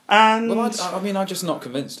And Well, I'm just not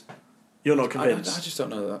convinced. You're not convinced? I just don't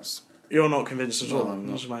know that's... You're not convinced at all? No, I'm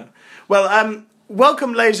not. Well,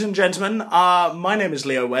 welcome, ladies and gentlemen. My name is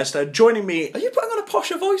Leo West. Joining me... Are you putting on a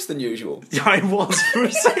posher voice than usual? I was for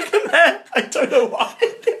a second there. I don't know why.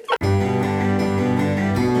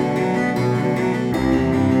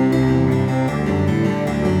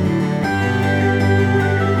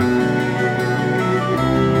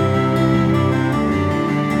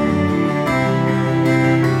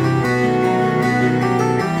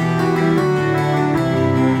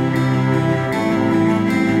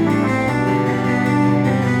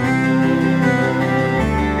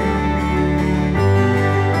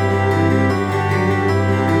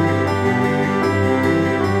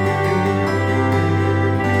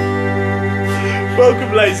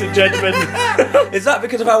 Welcome, ladies and gentlemen. Is that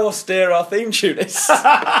because of how austere our theme tune is?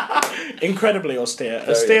 Incredibly austere.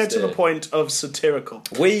 Very austere. austere To the point of satirical.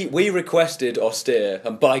 We requested austere,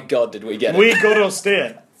 and by God did we get it. We got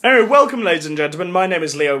austere. Anyway, welcome, ladies and gentlemen. My name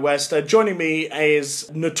is Leo West. Joining me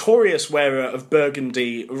is notorious wearer of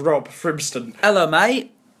burgundy, Rob Fribston. Hello,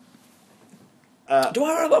 mate. Do I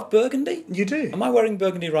wear a lot of burgundy? You do. Am I wearing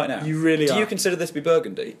burgundy right now? You really are. Do you consider this to be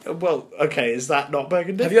burgundy? Well, okay, is that not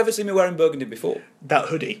burgundy? Have you ever seen me wearing burgundy before? That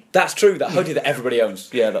hoodie. That's true, that hoodie that everybody owns.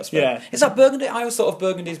 Yeah, that's fair. Yeah. Is that burgundy? I always thought of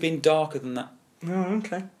burgundy as being darker than that. Oh,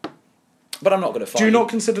 okay. But I'm not going to fight Do you not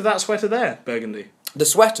consider that sweater there burgundy? The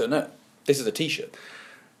sweater, no. This is a t-shirt.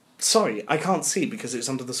 Sorry, I can't see because it's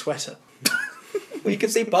under the sweater. Well, you can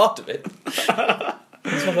see part of it.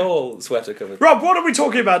 It's not all sweater covered. Rob, what are we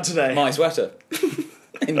talking about today? My sweater.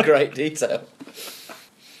 In great detail.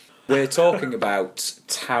 We're talking about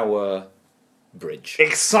Tower Bridge.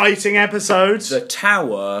 Exciting episode. The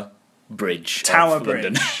Tower Bridge. Tower of Bridge.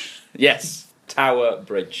 London. Yes, Tower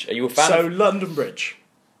Bridge. Are you a fan? So, London Bridge.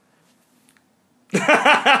 We're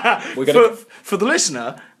gonna... For the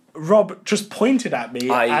listener, Rob just pointed at me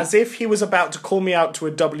as if he was about to call me out to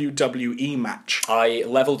a WWE match. I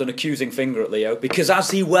levelled an accusing finger at Leo because,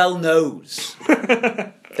 as he well knows,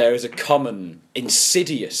 there is a common,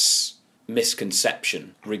 insidious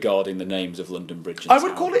misconception regarding the names of London Bridge and I would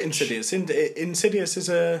Tower call it Bridge. insidious. Insidious is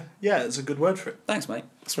it's a good word for it. Thanks, mate.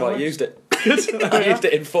 That's why I Alright. used it. I used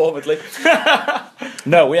it informedly.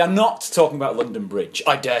 No, we are not talking about London Bridge.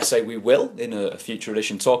 I dare say we will, in a future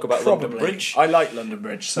edition, talk about London Bridge. I like London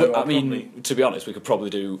Bridge, so I mean, to be honest, we could probably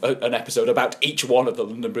do an episode about each one of the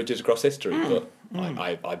London bridges across history, but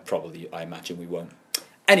I imagine we won't.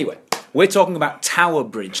 Anyway, we're talking about Tower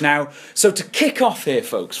Bridge. Now, so to kick off here,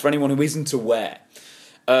 folks, for anyone who isn't aware,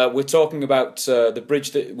 we're talking about the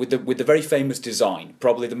bridge with the very famous design,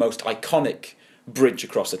 probably the most iconic bridge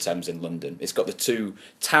across the Thames in London. It's got the two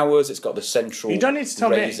towers, it's got the central You don't need to tell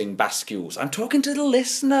raising me. bascules. I'm talking to the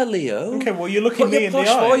listener, Leo. Okay, well, you're looking Put me your in the posh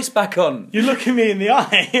eye. voice back on. You're looking me in the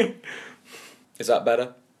eye. Is that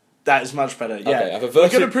better? That is much better, yeah. Okay, I've We're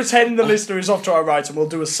averted- going to pretend the listener is off to our right and we'll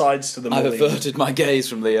do a sides to the I've movie. averted my gaze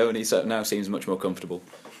from Leo, and he now seems much more comfortable.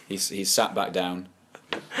 He's sat back down.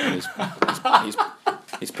 And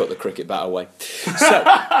he's put the cricket bat away.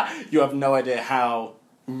 So You have no idea how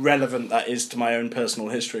relevant that is to my own personal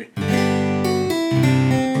history.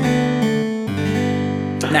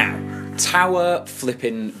 now, Tower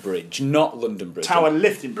Flipping Bridge, not London Bridge. Tower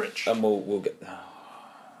Lifting Bridge. And we'll get.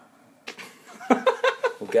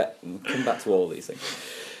 We'll come back to all these things.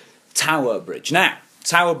 Tower Bridge. Now,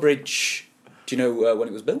 Tower Bridge. Do you know when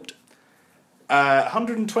it was built?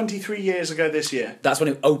 123 years ago this year. That's when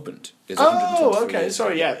it opened. It was Oh, 123 okay, years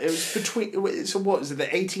sorry, ago. yeah. It was between, so what is it, the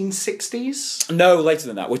 1860s? No, later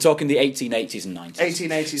than that. We're talking the 1880s and 90s.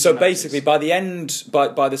 1880s So and 90s. basically, by the end,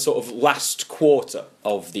 by the sort of last quarter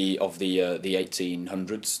of the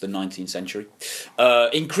 1800s, the 19th century,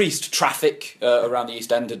 increased traffic around the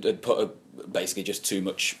East End had put basically just too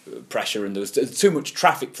much pressure, and there was too much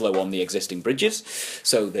traffic flow on the existing bridges.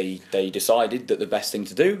 So they decided that the best thing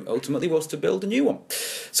to do ultimately was to build a new one.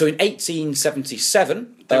 So in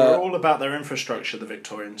 1877. They were all about their infrastructure, the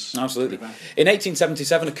Victorians. Absolutely. In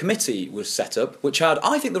 1877, a committee was set up, which had,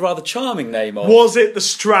 I think, the rather charming name of... Was it the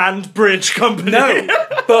Strand Bridge Company? No,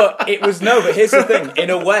 but here's the thing. In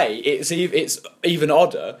a way, it's even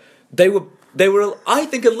odder. They were, I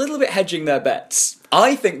think, a little bit hedging their bets.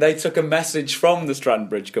 I think they took a message from the Strand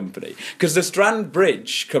Bridge Company, because the Strand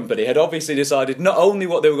Bridge Company had obviously decided not only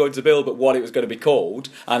what they were going to build, but what it was going to be called,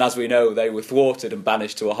 and as we know, they were thwarted and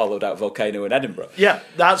banished to a hollowed-out volcano in Edinburgh. Yeah,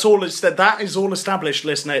 that is all established,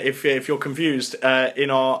 listener, if you're confused, in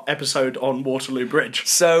our episode on Waterloo Bridge.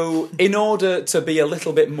 So, in order to be a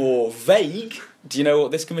little bit more vague, do you know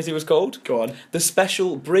what this committee was called? Go on. The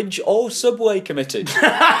Special Bridge or Subway Committee.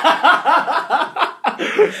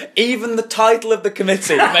 Even the title of the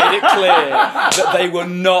committee made it clear that they were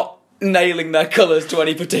not nailing their colours to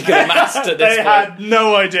any particular mast at this They point. had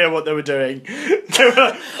no idea what they were doing. They were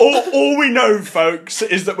like, all we know, folks,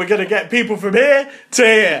 is that we're going to get people from here to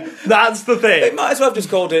here. That's the They thing. might as well have just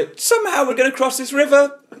called it, somehow we're going to cross this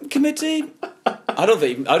river committee. I don't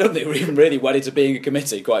think we're even really wedded to being a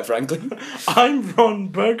committee, quite frankly. I'm Ron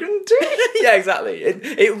Burgundy. Yeah, exactly.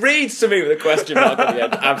 It reads to me with a question mark at the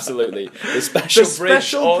end. Absolutely. The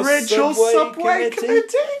Special Bridge or Subway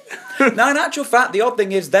Committee? Now, in actual fact, the odd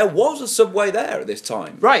thing is there was a subway there at this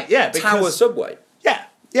time. Right, yeah. Tower Subway.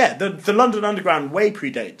 Yeah, the London Underground way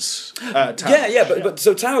predates Tower. Yeah, but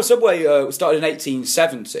so Tower Subway started in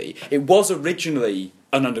 1870. It was originally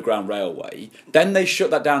an underground railway. Then they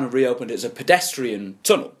shut that down and reopened it as a pedestrian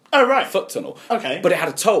tunnel. Oh, right. Foot tunnel. Okay. But it had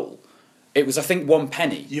a toll. It was, I think, 1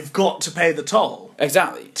 penny. You've got to pay the toll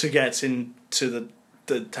Exactly. to get into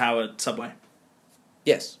the Tower Subway.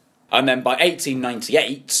 Yes. And then by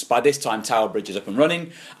 1898, by this time Tower Bridge is up and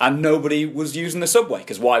running, and nobody was using the subway,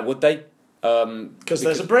 because why would they? Because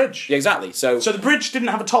there's a bridge. Yeah, exactly. So the bridge didn't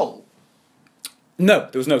have a toll. no,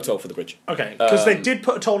 there was no toll for the bridge. Okay, because they did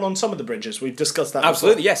put a toll on some of the bridges. We've discussed that.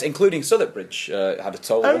 Absolutely, before. yes, including Southwark Bridge had a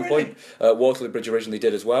toll at one point. Waterloo Bridge originally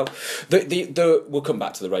did as well. We'll come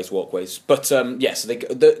back to the raised walkways, but yes,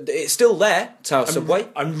 it's still there. Tower Subway.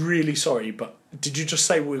 I'm really sorry, but did you just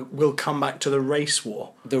say we'll come back to the race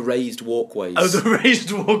war? The raised walkways. Oh, the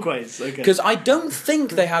raised walkways. Okay. Because I don't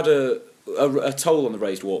think they had a toll on the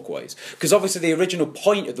raised walkways. Because obviously the original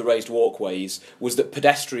point of the raised walkways was that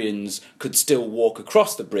pedestrians could still walk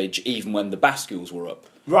across the bridge even when the bascules were up.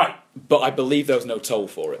 Right. But I believe there was no toll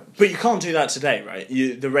for it. But you can't do that today, right?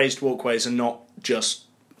 The raised walkways are not just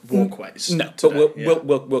walkways. No, today, but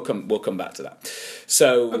we'll come back to that.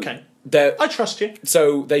 So okay. I trust you.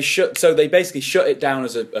 So they basically shut it down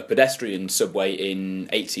as a pedestrian subway in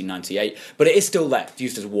 1898, but it is still there. It's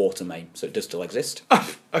used as a water main, so it does still exist.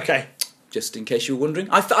 Okay. Just in case you were wondering,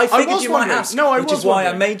 I figured you might ask. No, which is why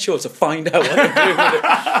I made sure to find out what you're doing with it.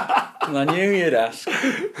 And I knew you'd ask.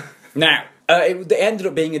 Now, it ended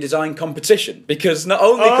up being a design competition because not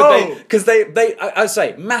only could I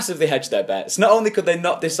say, massively hedged their bets. Not only could they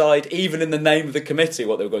not decide, even in the name of the committee,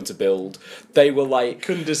 what they were going to build, they were like,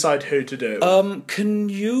 couldn't decide who to do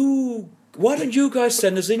it. Why don't you guys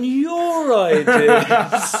send us in your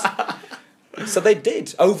ideas? So they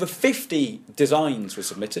did. Over 50 designs were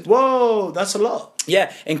submitted. Whoa, that's a lot.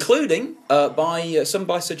 Yeah, including by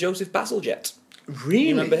Sir Joseph Bazalgette. Really?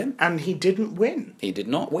 You remember him? And he didn't win. He did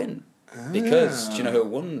not win. Because, do you know who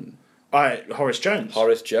won? Horace Jones.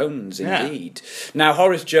 Horace Jones, indeed. Now,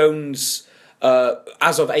 Horace Jones,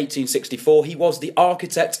 as of 1864, he was the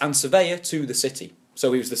architect and surveyor to the city.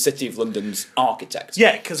 So he was the City of London's architect.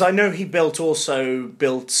 Yeah, because I know he also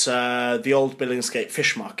built the old Billingsgate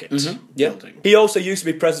Fish Market building. He also used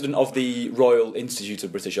to be president of the Royal Institute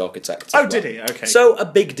of British Architects. Oh, did he? Okay. So a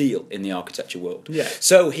big deal in the architecture world. Yeah.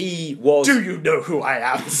 So he was... Do you know who I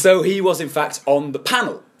am? So he was, in fact, on the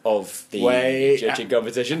panel of the judging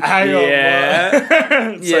competition. Hang on.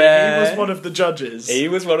 Yeah. So he was one of the judges. He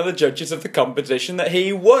was one of the judges of the competition that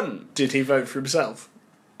he won. Did he vote for himself?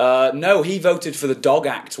 No, he voted for the dog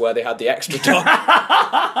act where they had the extra dog.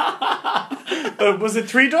 Was it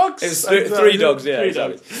 3 dogs? It was three dogs, yeah. 3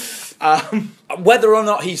 dogs. Whether or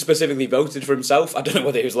not he specifically voted for himself, I don't know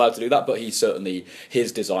whether he was allowed to do that, but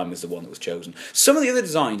his design was the one that was chosen. Some of the other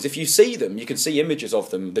designs, if you see them, you can see images of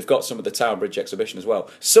them. They've got some of the Tower Bridge exhibition as well.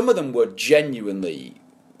 Some of them were genuinely,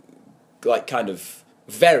 kind of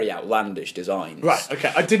very outlandish designs. Right,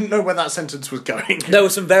 okay. I didn't know where that sentence was going. There were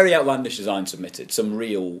some very outlandish designs submitted. Some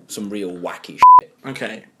real wacky shit.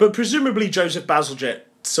 Okay. But presumably Joseph Bazalgette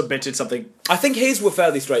submitted something... I think his were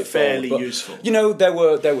fairly straightforward. Fairly useful. You know, there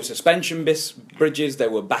were suspension bridges, there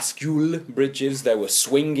were bascule bridges, there were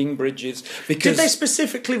swinging bridges. Because did they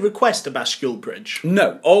specifically request a bascule bridge?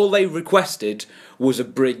 No. All they requested was a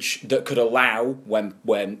bridge that could allow, when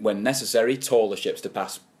necessary, taller ships to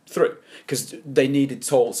pass through, because they needed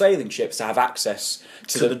tall sailing ships to have access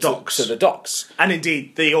to the docks. And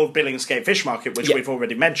indeed, the old Billingsgate Fish Market, which we've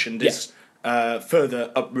already mentioned, is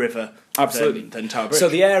further upriver than Tower Bridge. So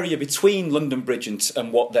the area between London Bridge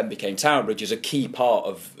and what then became Tower Bridge is a key part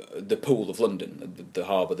of the pool of London, the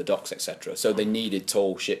harbour, the docks, etc. So they needed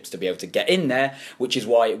tall ships to be able to get in there, which is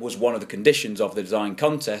why it was one of the conditions of the design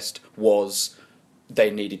contest was... they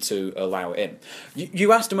needed to allow it in.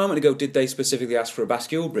 You asked a moment ago, did they specifically ask for a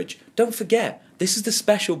bascule bridge? Don't forget, this is the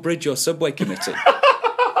Special Bridge or Subway Committee.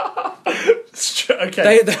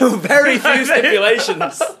 Okay. There were very few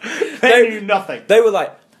stipulations. They knew nothing. They were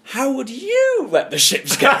like, how would you let the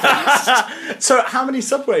ships get past? So how many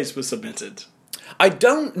subways were submitted? I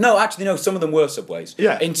don't know. Actually, no. Some of them were subways.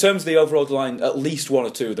 Yeah. In terms of the overall line, at least one or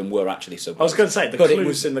two of them were actually subways. I was going to say the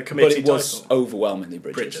clues in the committee but it was title. overwhelmingly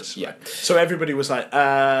bridges. Yeah. Right. So everybody was like,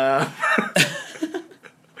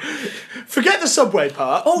 forget the subway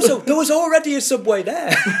part. Also, there was already a subway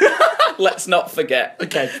there. Let's not forget.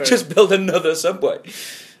 Okay, fair Just enough. build another subway.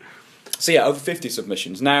 So yeah, over 50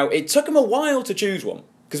 submissions. Now, it took them a while to choose one.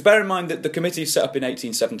 Because bear in mind that the committee set up in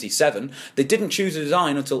 1877. They didn't choose a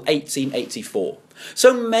design until 1884.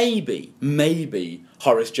 So maybe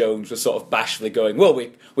Horace Jones was sort of bashfully going, well,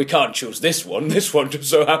 we can't choose this one. This one just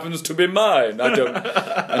so happens to be mine. I don't...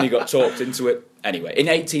 And he got talked into it. Anyway, in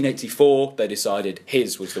 1884, they decided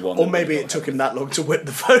his was the one. Or maybe it took him that long to whip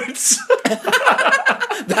the votes.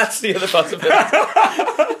 That's the other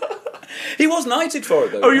possibility. He was knighted for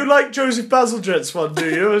it, though. Oh, you like Joseph Bazalgette's one, do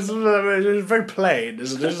you? It's very plain,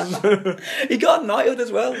 isn't it? He got knighted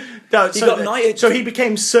as well. No, he got knighted. So he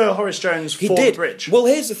became Sir Horace Jones for the bridge. Well,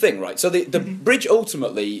 here's the thing, right? So the bridge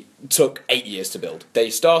ultimately took 8 years to build. They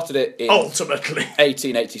started it in... Ultimately.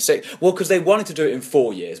 1886. Well, because they wanted to do it in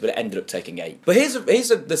 4 years, but it ended up taking 8. But here's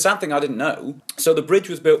the sad thing I didn't know. So the bridge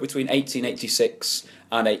was built between 1886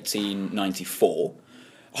 and 1894.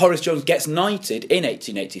 Horace Jones gets knighted in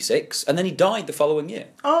 1886, and then he died the following year.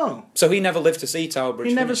 Oh. So he never lived to see Tower Bridge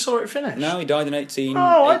He never finish. saw it finish? No, he died in 1887.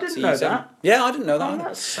 Oh, I didn't know that. Yeah, I didn't know that. Oh, either.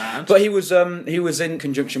 that's sad. But he was in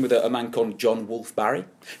conjunction with a man called John Wolfe Barry,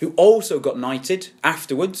 who also got knighted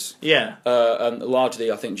afterwards. Yeah. And largely,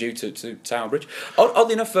 I think, due to Tower Bridge.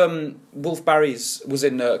 Oddly enough, Wolfe Barry's was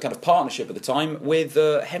in a kind of partnership at the time with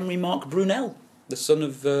Henry Mark Brunel, the son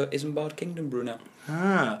of Isambard Kingdom Brunel.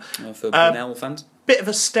 Ah. For Brunel fans. Bit of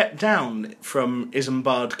a step down from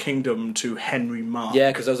Isambard Kingdom to Henry Mark.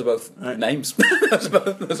 Yeah, because those are both names. those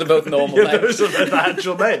are both normal names. Those are the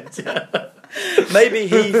actual names, yeah. Maybe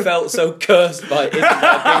he felt so cursed by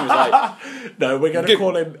Isambard Kingdom. Like, no, we're going to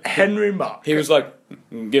call him Henry Mark. He was like,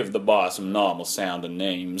 give the boss some normal sounding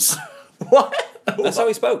names. What? That's how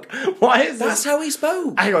he spoke. Why is That's how he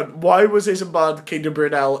spoke. Hang on, why was Isambard Kingdom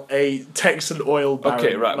Brunel a Texan oil baron?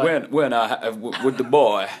 Okay, right. Like, when I with the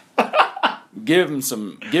boy, give him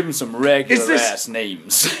some regular ass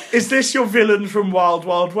names. Is this your villain from Wild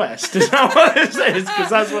Wild West? Is that what it is? Because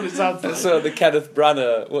that's what it sounds like. So the Kenneth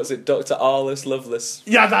Branagh, what's it, Dr. Arliss Lovelace?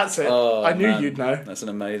 Yeah, that's it. Oh, I knew man. you'd know. That's an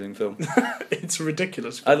amazing film. It's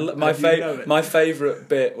ridiculous. My favourite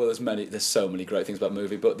bit. Well, there's so many great things about the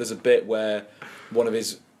movie, but there's a bit where one of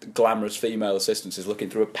his glamorous female assistants is looking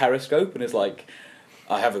through a periscope and is like,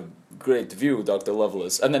 I have a great view, Dr.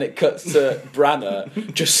 Lovelace. And then it cuts to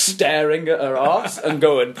Branagh just staring at her arse and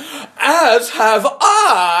going, as have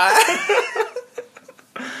I!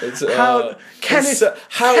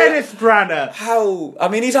 Kenneth Branagh. How? I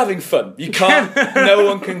mean, he's having fun. You can't. No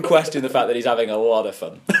one can question the fact that he's having a lot of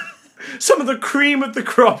fun. Some of the cream of the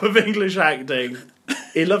crop of English acting.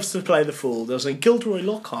 He loves to play the fool, doesn't he? Gilderoy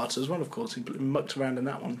Lockhart as well, of course. He mucked around in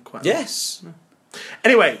that one quite a lot. Yes.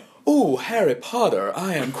 Anyway. Ooh, Harry Potter,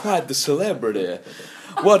 I am quite the celebrity.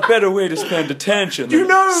 What better way to spend attention than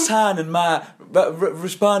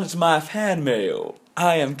responding to my fan mail?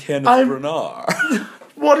 I am Kenneth Branagh.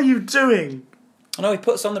 What are you doing? I know, he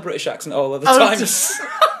puts on the British accent all of the time.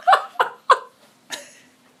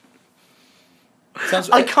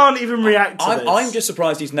 I can't even react to this. I'm just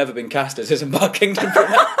surprised he's never been cast as Isambard Kingdom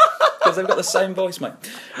because they've got the same voice, mate.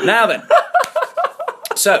 Now then.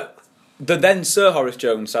 So, the then Sir Horace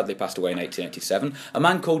Jones sadly passed away in 1887. A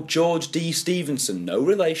man called George D. Stevenson, no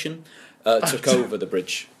relation, took over the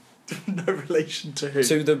bridge. No relation to who?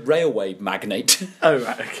 To the railway magnate. Oh,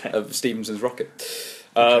 right, okay. Of Stevenson's rocket.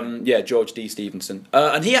 Yeah, George D. Stevenson.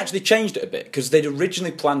 And he actually changed it a bit, because they'd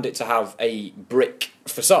originally planned it to have a brick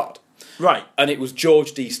facade. Right. And it was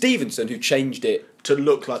George D. Stevenson who changed it to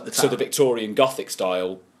look like the tower. To the Victorian Gothic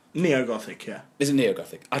style. Neo-Gothic, yeah. Is it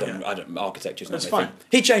Neo-Gothic? I don't architecture's not That's my fine. thing.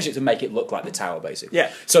 He changed it to make it look like the tower, basically.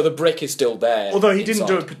 Yeah. So the brick is still there. Although he didn't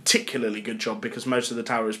do a inside. particularly good job because most of the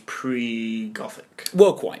tower is pre-Gothic.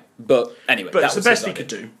 Well, quite. But anyway, But that it's the was best his he idea. could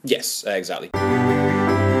do. Yes, exactly.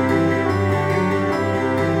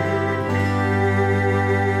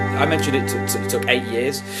 I mentioned it took 8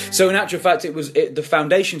 years. So in actual fact, the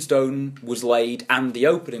foundation stone was laid and the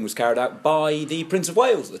opening was carried out by the Prince of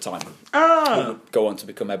Wales at the time. Who would go on to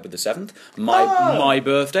become Edward VII. My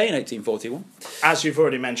birthday in 1841. As you've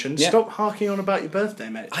already mentioned, Yeah. stop harking on about your birthday,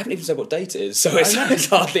 mate. I haven't even said what date it is, so it's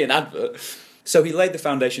hardly an advert. So he laid the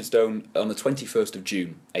foundation stone on the 21st of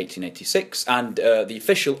June, 1886, and the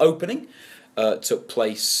official opening took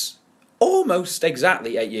place almost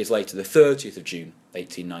exactly 8 years later, the 30th of June,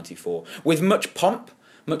 1894, with much pomp,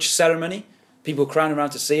 much ceremony, People crowding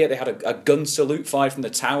around to see it. They had a gun salute fired from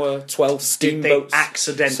the tower. 12 Did steamboats. they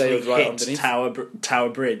accidentally right hit underneath. Tower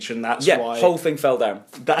Bridge, and that's Yeah, why whole thing fell down.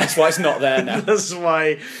 That's why it's not there now. That's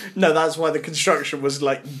why the construction was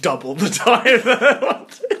like double the time.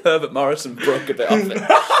 Herbert Morrison broke a bit off it.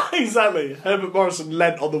 Exactly. Herbert Morrison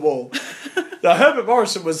leant on the wall. Now, Herbert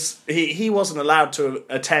Morrison he wasn't allowed to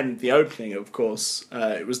attend the opening, of course.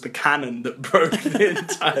 It was the cannon that broke the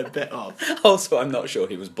entire bit off. Also, I'm not sure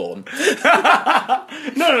he was born.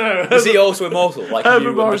 No. Is he also immortal, like Herbert you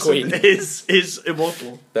and Morrison the Queen? is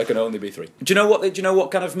immortal. There can only be 3. Do you know what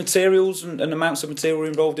kind of materials and amounts of material are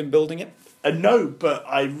involved in building it? No, but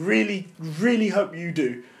I really, really hope you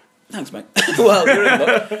do. Thanks, mate. Well, you're in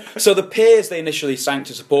luck. So the piers they initially sank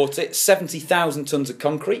to support it, 70,000 tonnes of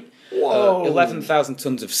concrete, 11,000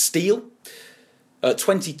 tonnes of steel,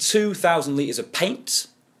 22,000 litres of paint,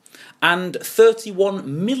 and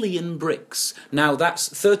 31 million bricks. Now, that's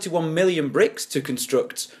 31 million bricks to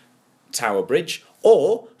construct Tower Bridge,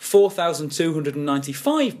 or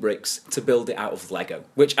 4,295 bricks to build it out of Lego,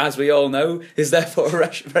 which, as we all know, is therefore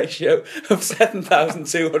a ratio of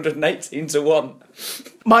 7,218 to 1.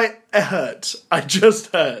 It hurt. I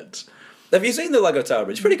just hurt. Have you seen the Lego Tower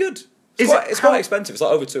Bridge? Pretty good. It's quite expensive. It's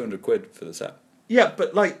like over 200 quid for the set. Yeah,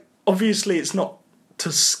 but obviously it's not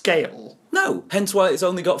to scale. No, hence why it's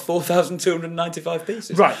only got 4,295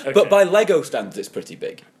 pieces. Right, okay. But by Lego standards, it's pretty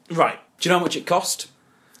big. Right. Do you know how much it cost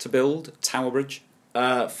to build Tower Bridge?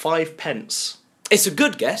 5 pence. It's a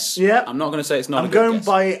good guess. Yeah. I'm not going to say it's not a good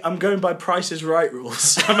guess. I'm going by Price is Right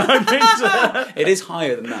rules. It is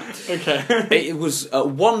higher than that. Okay. It was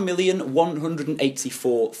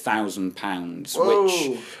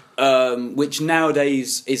 £1,184,000, which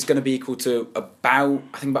nowadays is going to be equal to about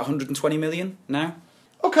 120 million now.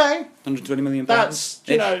 Okay. 120 million pounds.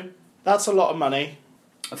 That's a lot of money.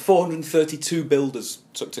 432 builders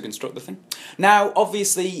took to construct the thing. Now,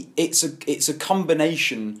 obviously, it's a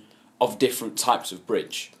combination of different types of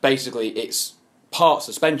bridge. Basically, it's part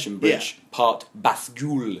suspension bridge, part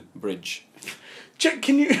bascule bridge.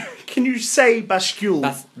 Can you say bascule?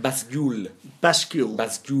 Bascule. Bascule.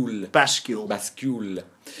 Bascule. Bascule. Bascule.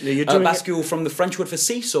 Yeah, you're doing bascule from the French word for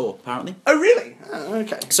seesaw, apparently. Oh, really?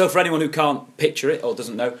 Okay. So for anyone who can't picture it or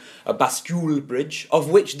doesn't know, a bascule bridge, of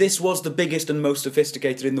which this was the biggest and most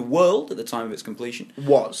sophisticated in the world at the time of its completion.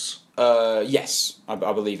 Was? Yes. I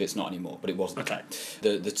believe it's not anymore, but it was. Okay.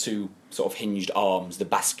 The two sort of hinged arms, the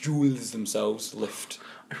bascules themselves, lift.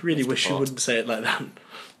 I really wish you wouldn't say it like that.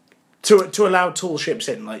 To allow tall ships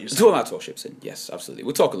in, like you said. To allow tall ships in, yes, absolutely.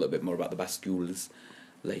 We'll talk a little bit more about the bascules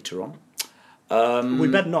later on. We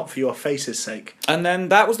better not, for your face's sake. And then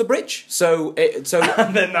that was the bridge. And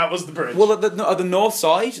then that was the bridge. Well, at the north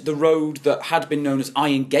side, the road that had been known as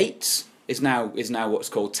Iron Gates is now what's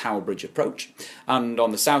called Tower Bridge Approach, and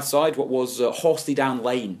on the south side, what was Horsley Down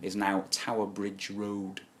Lane is now Tower Bridge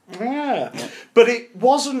Road. Yeah, but it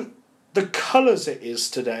wasn't the colours it is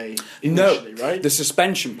today initially, right? The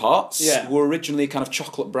suspension parts were originally kind of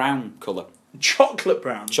chocolate brown colour. Chocolate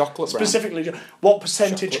brown? Specifically, what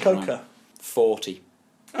percentage coca? 40.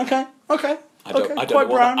 Okay. I don't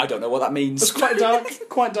know what that means. It's quite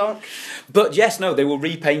dark. But yes, no, they were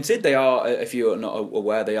repainted. They are, if you're not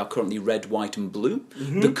aware, they are currently red, white and blue.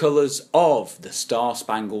 Mm-hmm. The colours of the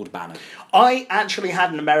Star-Spangled Banner. I actually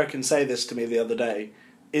had an American say this to me the other day,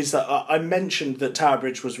 is that I mentioned that Tower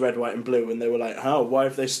Bridge was red, white and blue, and they were like, oh, why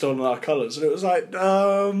have they stolen our colours? And it was like,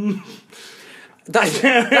 That's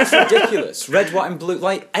ridiculous. Red, white and blue.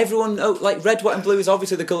 Like, everyone red, white and blue is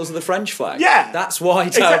obviously the colours of the French flag. Yeah. That's why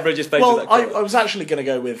Tower Bridge is painted that colour. I was actually going to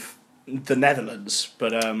go with the Netherlands,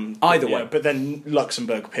 but either way. But then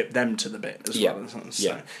Luxembourg pipped them to the bit as well. So.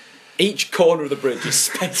 Yeah. Each corner of the bridge is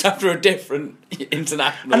spent after a different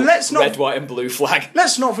international red, white and blue flag.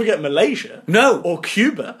 Let's not forget Malaysia. No. Or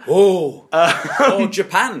Cuba. Oh. Or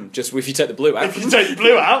Japan, just if you take the blue out. If you take the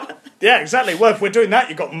blue out. Yeah, exactly. Well, if we're doing that,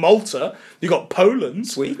 you've got Malta, you've got Poland.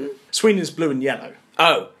 Sweden is blue and yellow.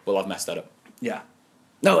 Oh, well, I've messed that up. Yeah.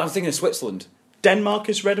 No, I'm thinking of Switzerland. Denmark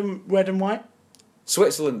is red and white.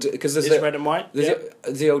 Switzerland, because there's red and white. There's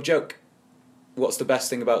the old joke. What's the best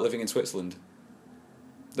thing about living in Switzerland?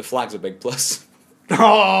 The flag's a big plus.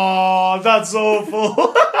 Oh, that's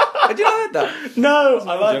awful. Had you not heard that? No,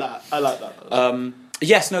 I like that.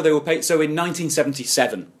 Yes, no, they were paid. So in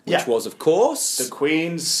 1977, which was, of course, the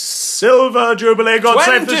Queen's Silver Jubilee. God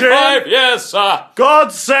save the 25 years, sir.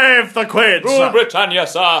 God save the Queen. Rule Britannia,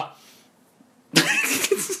 sir.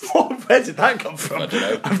 Where did that come from? I don't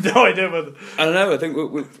know. I have no idea. I don't know. I think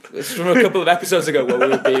it's from a couple of episodes ago where we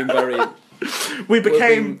were being very. We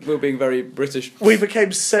became we're being very British. we became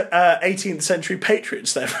 18th century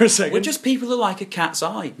patriots there for a second. We're just people who like a cat's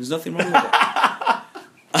eye. There's nothing wrong with it.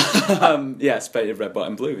 Yes, painted red, white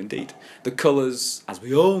and blue, indeed. The colours, as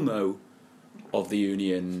we all know, of the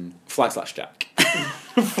Union flag/Jack.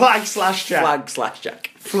 Flag/Jack.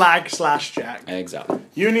 Flag/Jack. Flag/Jack. Exactly.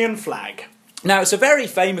 Union flag. Now, it's a very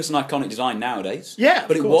famous and iconic design nowadays. Yeah,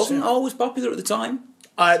 but of it course, wasn't yeah. always popular at the time.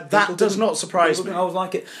 That does not surprise People me. didn't always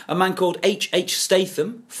like it. A man called H.H.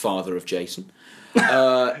 Statham, father of Jason.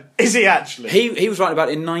 Is he actually? He was writing about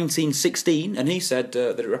it in 1916, and he said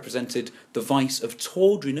that it represented the vice of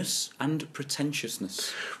tawdriness and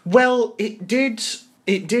pretentiousness. Well, it did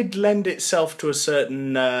lend itself to a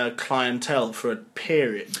certain clientele for a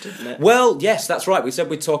period, didn't it? Well, yes, that's right. We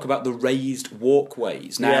said we'd talk about the raised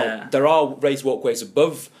walkways. Now, there are raised walkways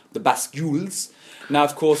above the bascules. Now,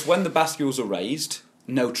 of course, when the bascules are raised,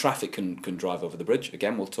 no traffic can drive over the bridge.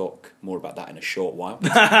 Again, we'll talk more about that in a short while.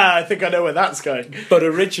 I think I know where that's going. But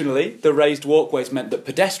originally, the raised walkways meant that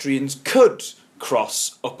pedestrians could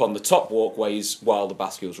cross up on the top walkways while the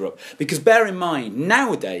bascules were up. Because bear in mind,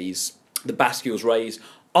 nowadays, the bascules raise,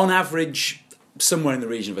 on average, somewhere in the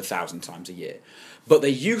region of 1,000 times a year. But they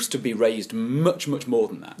used to be raised much, much more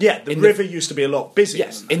than that. Yeah, the river used to be a lot busier.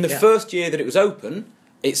 Yes, in the first year that it was open,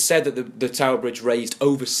 it's said that the Tower Bridge raised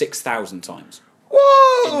over 6,000 times.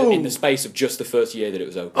 Whoa! In the space of just the first year that it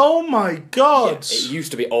was open. Oh my God! Yeah, it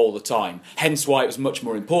used to be all the time. Hence why it was much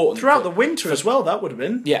more important. Throughout the winter as well, that would have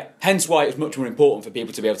been. Yeah, hence why it was much more important for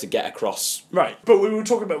people to be able to get across. Right, but we were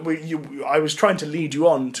talking about... I was trying to lead you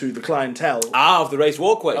on to the clientele. Of the raised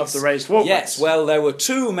walkways. Of the raised walkways. Yes, well, there were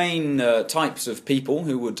two main types of people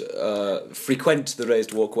who would frequent the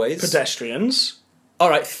raised walkways. Pedestrians. All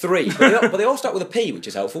right, three. But they all start with a P, which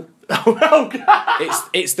is helpful. Oh, God!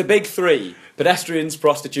 It's the big three. Pedestrians,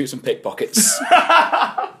 prostitutes and pickpockets.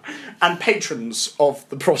 And patrons of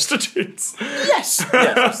the prostitutes. Yes,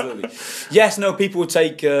 absolutely. Yes, no, people would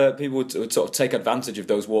sort of take advantage of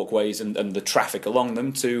those walkways and the traffic along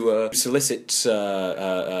them to solicit. Solicit.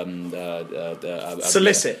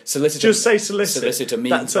 Just say solicit. Solicit a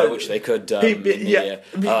means by which they could.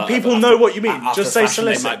 People know what you mean. After Just say fashion,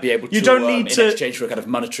 solicit. They might be able to. You don't need to. In exchange for a kind of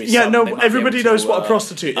monetary. Yeah, sum, no. they might Everybody be able knows to, what a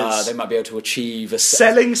prostitute is. They might be able to achieve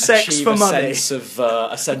selling sex for money. A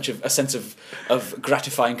sense of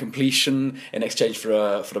gratifying completion in exchange for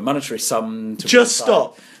a monetary sum. Just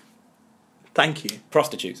stop. Thank you.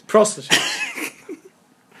 Prostitutes.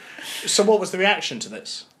 So what was the reaction to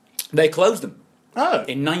this? They closed them. Oh.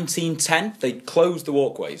 In 1910, they closed the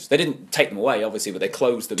walkways. They didn't take them away, obviously, but they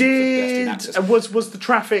closed them for pedestrian access. Was the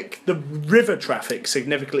traffic, the river traffic,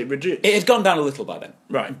 significantly reduced? It had gone down a little by then.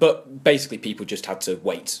 Right. But basically, people just had to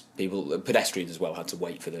wait. Pedestrians as well, had to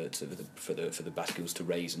wait for the bascules to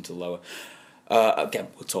raise and to lower. Again,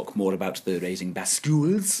 we'll talk more about the raising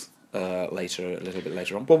bascules a little bit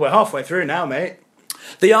later on. Well, we're halfway through now, mate.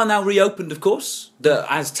 They are now reopened, of course,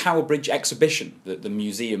 as Tower Bridge Exhibition, the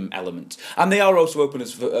museum element. And they are also open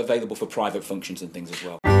available for private functions and things as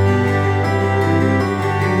well.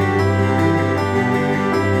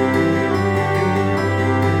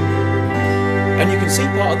 And you can see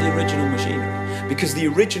part of the original machinery, because the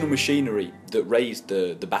original machinery that raised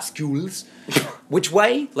the bascules, which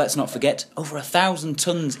weigh, let's not forget, over 1,000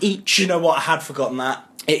 tons each. Do you know what? I had forgotten that.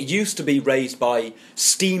 It used to be raised by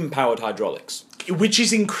steam-powered hydraulics. Which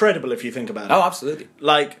is incredible if you think about it. Oh, absolutely.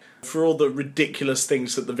 Like, for all the ridiculous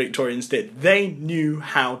things that the Victorians did, they knew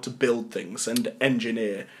how to build things and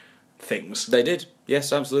engineer things. They did,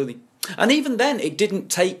 yes, absolutely. And even then, it didn't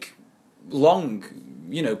take long,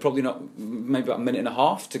 probably not, maybe about a minute and a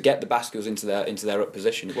half to get the bascules into their up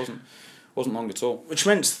position. It wasn't long at all. Which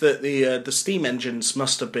meant that the steam engines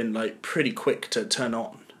must have been like pretty quick to turn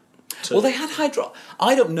on. Well, they had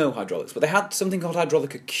I don't know hydraulics, but they had something called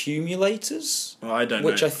hydraulic accumulators. Well, I don't know.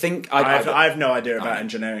 Which I think... I have no idea about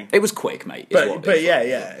engineering. It was quick, mate. But yeah,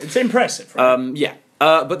 it's impressive. Right? Yeah.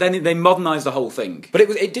 But then they modernised the whole thing. But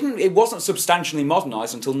it wasn't substantially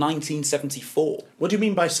modernised until 1974. What do you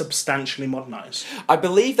mean by substantially modernised? I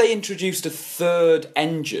believe they introduced a third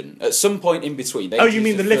engine at some point in between. You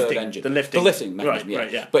mean the lifting? The lifting. The lifting mechanism,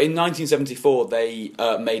 right, yeah. But in 1974, they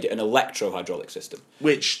made it an electro-hydraulic system.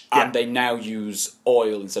 And they now use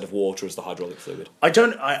oil instead of water as the hydraulic fluid.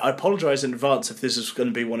 I apologise in advance if this is going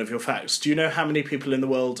to be one of your facts. Do you know how many people in the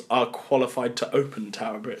world are qualified to open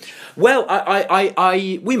Tower Bridge? Well,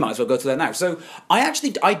 we might as well go to that now. So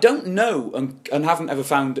I don't know and haven't ever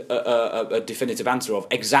found a definitive answer of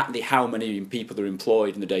exactly how many people are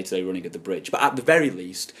employed in the day-to-day running of the bridge. But at the very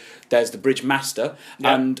least, there's the bridge master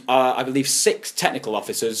and I believe 6 technical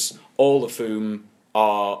officers, all of whom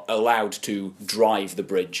are allowed to drive the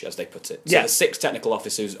bridge, as they put it. So Yeah. the 6 technical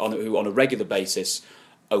officers who on a regular basis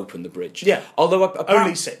open the bridge. Yeah. Although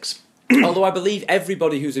Only 6. although I believe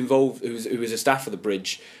everybody who's involved, who is a staff of the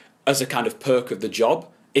bridge, as a kind of perk of the job,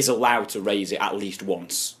 is allowed to raise it at least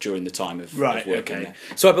once during the time of working there.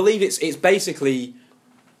 So I believe it's basically,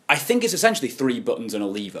 I think it's essentially 3 buttons and a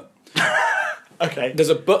lever. Okay. There's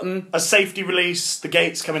a button. A safety release, the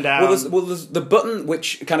gate's coming down. Well, there's the button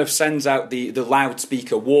which kind of sends out the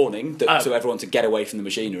loudspeaker warning to everyone to get away from the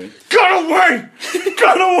machinery. Get away!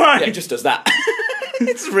 Get away! Yeah, it just does that.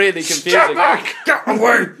 It's really confusing. Step back! Get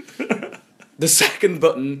away! The second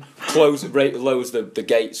button lowers the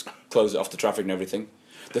gates, closes it off the traffic and everything.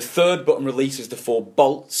 The third button releases the 4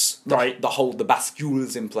 bolts that hold the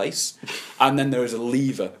bascules in place. And then there is a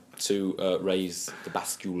lever to raise the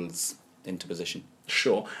bascules into position.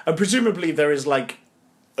 Sure. And presumably there is, like,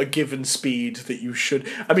 a given speed that you should...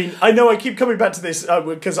 I mean, I know I keep coming back to this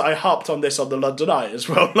because I harped on this on the London Eye as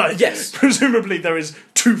well. Like, yes. Presumably there is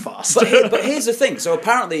too fast. But here's the thing. So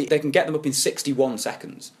apparently they can get them up in 61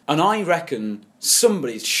 seconds. And I reckon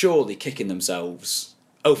somebody's surely kicking themselves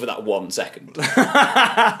over that 1 second.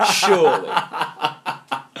 Surely.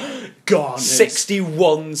 Gone.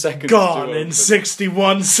 61 seconds. Gone in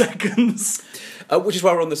 61 seconds. Which is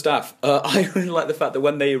why we're on the staff. I really like the fact that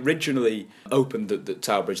when they originally opened the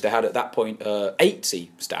Tower Bridge, they had at that point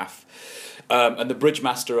 80 staff. And the bridge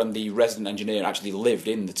master and the resident engineer actually lived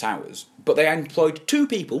in the towers. But they employed 2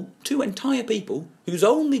 entire people, whose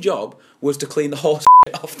only job was to clean the horse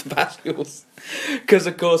off the bascules. Because,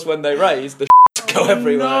 of course, when they raised, the go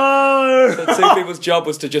everywhere. No! So 2 people's job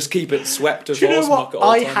was to just keep it swept of horse muck at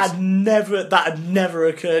all times. That had never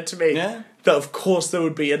occurred to me. Yeah. That, of course, there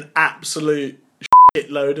would be an absolute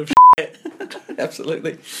shitload of shit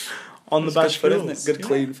Absolutely. on the bascules. Good fun, isn't it? Good,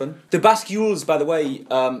 clean fun. The bascules, by the way,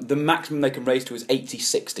 the maximum they can raise to is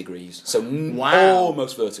 86 degrees. So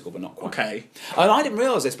almost vertical, but not quite. Okay. And I didn't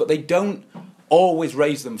realise this, but they don't always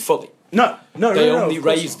raise them fully. No. They only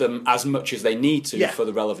raise them as much as they need to for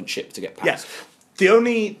the relevant ship to get past.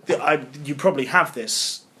 Yeah. You probably have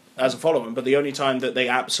this as a following, but the only time that they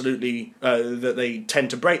absolutely that they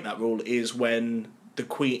tend to break that rule is when the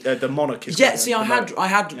queen, the monarch is. Yeah, see, I have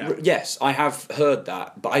heard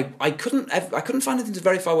that, but I couldn't find anything to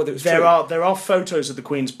verify whether it was true. There are photos of the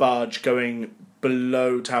Queen's barge going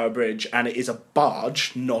below Tower Bridge, and it is a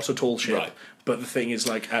barge, not a tall ship. Right. But the thing is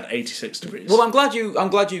like at 86 degrees. Well, I'm glad you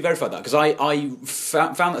verified that, because I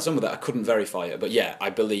found that some of that I couldn't verify it. But yeah, I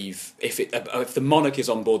believe if the monarch is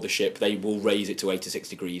on board the ship, they will raise it to 86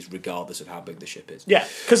 degrees regardless of how big the ship is. Yeah,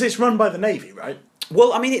 because it's run by the Navy, right?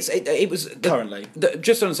 Well, I mean, it was currently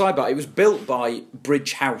just on a sidebar. It was built by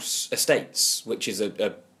Bridge House Estates, which is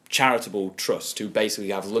a charitable trust who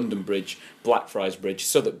basically have London Bridge, Blackfriars Bridge,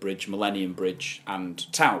 Southwark Bridge, Millennium Bridge, and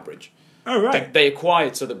Tower Bridge. Oh, right. They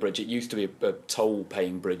acquired Southwark Bridge. It used to be a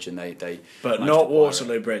toll-paying bridge, and they but not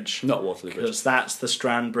Waterloo Bridge. Not Waterloo Bridge. Because that's the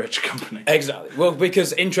Strand Bridge Company. Exactly. Well,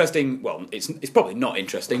 because interesting... Well, it's probably not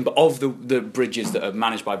interesting, but of the bridges that are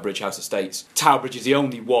managed by Bridge House Estates, Tower Bridge is the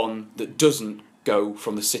only one that doesn't go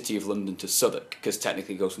from the City of London to Southwark, because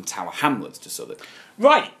technically it goes from Tower Hamlets to Southwark.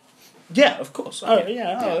 Right. Yeah, of course. Oh,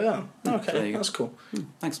 yeah. Okay, that's cool.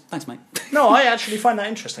 Thanks, mate. No, I actually find that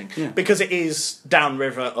interesting. Yeah. Because it is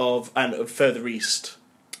downriver and further east.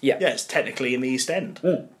 Yeah. Yeah, it's technically in the East End,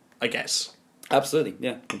 I guess. Absolutely,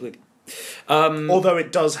 yeah, completely. Although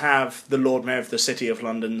it does have the Lord Mayor of the City of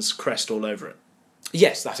London's crest all over it.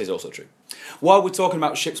 Yes, that is also true. While we're talking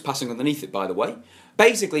about ships passing underneath it, by the way,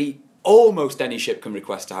 basically almost any ship can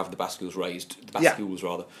request to have the bascules raised,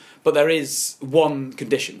 rather. But there is one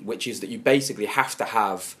condition, which is that you basically have to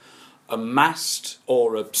have a mast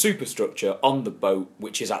or a superstructure on the boat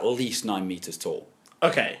which is at least 9 metres tall.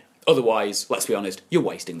 Okay. Otherwise, let's be honest, you're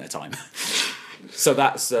wasting their time. So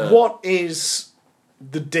that's... What is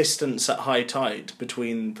the distance at high tide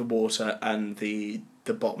between the water and the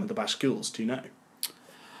bottom of the bascules? Do you know?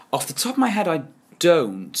 Off the top of my head, I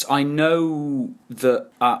don't. I know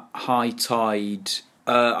that at high tide,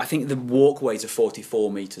 I think the walkways are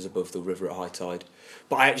 44 metres above the river at high tide.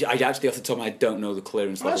 But I actually, off the top of my head, don't know the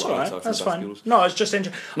clearance level at high tide. That's fine. No, I was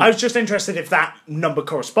just interested if that number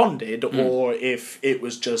corresponded or if it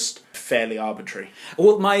was just fairly arbitrary.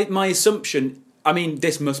 Well, my assumption, I mean,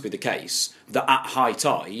 this must be the case, that at high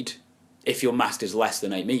tide, if your mast is less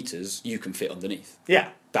than 8 metres, you can fit underneath. Yeah.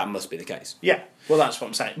 That must be the case. Yeah, well, that's what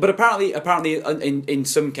I'm saying. But apparently, in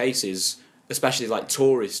some cases, especially like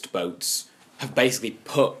tourist boats, have basically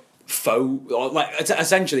put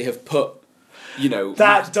essentially have put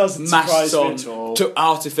That doesn't surprise masts me on at all. to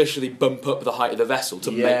artificially bump up the height of the vessel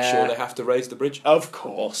to make sure they have to raise the bridge. Of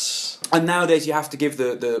course. And nowadays you have to give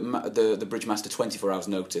the bridge master 24 hours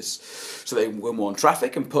notice, so they will warn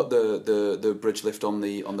traffic and put the bridge lift on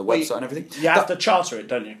the website and everything. You have to charter it,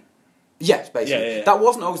 don't you? Yes, basically. Yeah. That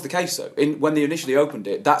wasn't always the case though. When they initially opened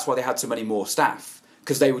it, that's why they had so many more staff,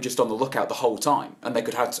 because they were just on the lookout the whole time, and they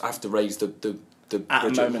could have to raise the bridge at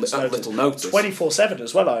a little notice. 24/7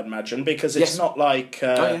 as well, I'd imagine, because it's not like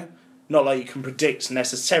not like you can predict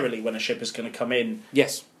necessarily when a ship is going to come in.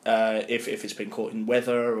 Yes. If it's been caught in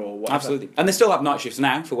weather or whatever. Absolutely. And they still have night shifts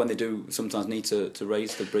now for when they do sometimes need to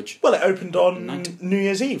raise the bridge. Well, it opened on New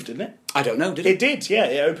Year's Eve, didn't it? I don't know, did it? It did, yeah.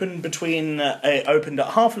 It opened it opened at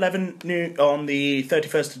 11:30 on the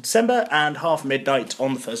 31st of December and midnight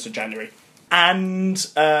on the 1st of January. And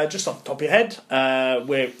just off the top of your head,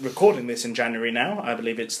 we're recording this in January now. I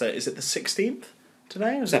believe is it the 16th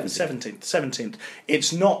today? Or is it the 17th? 17th.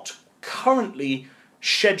 It's not currently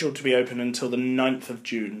scheduled to be open until the 9th of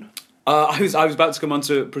June. I was about to come on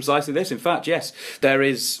to precisely this. In fact, yes, that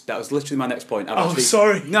was literally my next point.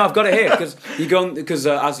 Sorry. No, I've got it here because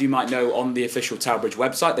as you might know, on the official Tower Bridge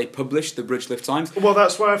website, they publish the bridge lift times. Well,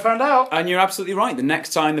 that's where I found out. And you're absolutely right. The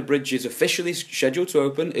next time the bridge is officially scheduled to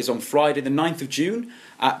open is on Friday, the 9th of June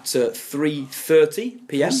at 3:30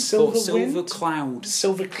 p.m. for Silver Cloud.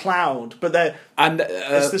 Silver Cloud, but the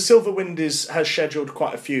Silver Wind has scheduled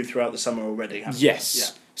quite a few throughout the summer already. Yes. Yeah.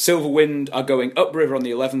 Silver Wind are going upriver on the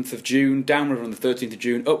 11th of June, downriver on the 13th of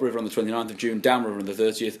June, upriver on the 29th of June, downriver on the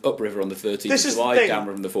 30th, upriver on the 13th of July,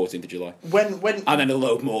 downriver on the 14th of July. And then a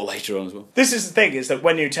load more later on as well. This is the thing, is that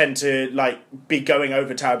when you tend to be going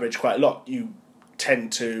over Tower Bridge quite a lot, you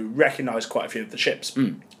tend to recognise quite a few of the ships.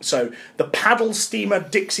 So the paddle steamer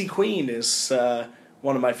Dixie Queen is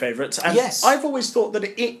one of my favourites. And yes. I've always thought that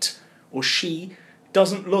it, or she,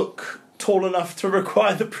 doesn't look tall enough to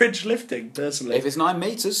require the bridge lifting, personally. If it's 9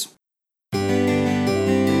 metres.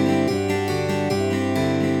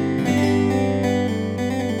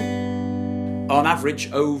 On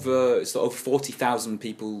average, over 40,000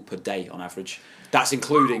 people per day on average. That's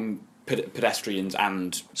including pedestrians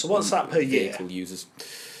and so what's that per vehicle users.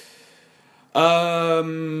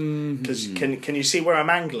 Because can you see where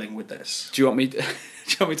I'm angling with this? Do you want me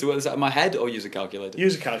to work this out in my head or use a calculator?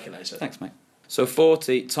 Use a calculator. Thanks, mate. So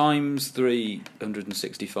 40 times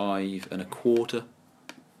 365 and a quarter,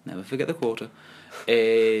 never forget the quarter,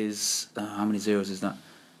 is... how many zeros is that?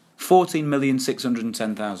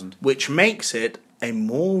 14,610,000. Which makes it a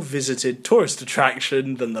more visited tourist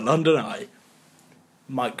attraction than the London Eye.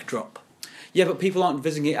 Mic drop. Yeah, but people aren't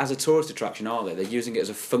visiting it as a tourist attraction, are they? They're using it as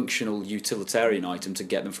a functional utilitarian item to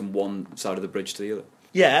get them from one side of the bridge to the other.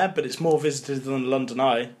 Yeah, but it's more visited than the London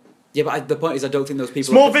Eye. Yeah, but the point is, I don't think those people... It's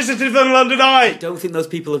more visited than London Eye! I don't think those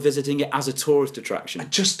people are visiting it as a tourist attraction. I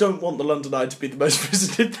just don't want the London Eye to be the most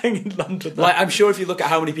visited thing in London. I'm sure if you look at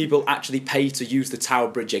how many people actually pay to use the Tower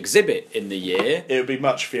Bridge exhibit in the year... It would be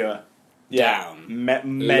much fewer. Yeah.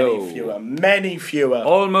 Many fewer.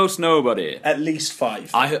 Almost nobody. At least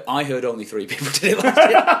 5. I heard only 3 people did it last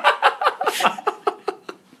year.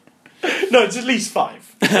 No, it's at least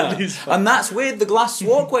 5. And that's with the glass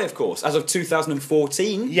walkway, of course. As of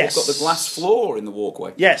 2014, yes. We've got the glass floor in the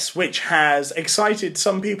walkway. Yes, which has excited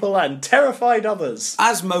some people and terrified others.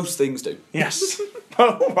 As most things do. Yes.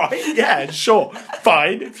 All right, yeah, sure.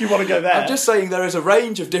 Fine, if you want to go there. I'm just saying there is a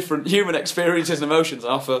range of different human experiences and emotions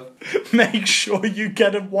on offer. Make sure you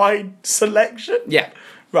get a wide selection. Yeah.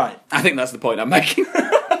 Right. I think that's the point I'm making.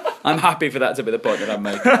 I'm happy for that to be the point that I'm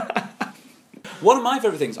making. One of my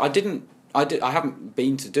favourite things, I haven't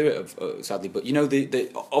been to do it, sadly, but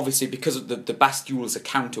obviously because the bascules are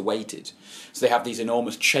counterweighted, so they have these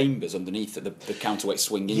enormous chambers underneath that the counterweights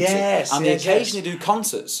swing into. Yes, and they occasionally do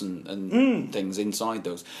concerts and things inside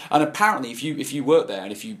those. And apparently, if you work there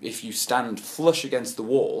and if you stand flush against the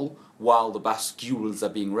wall while the bascules are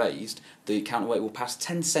being raised, the counterweight will pass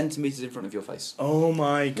 10 centimetres in front of your face. Oh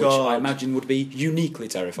my God. Which I imagine would be uniquely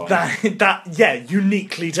terrifying.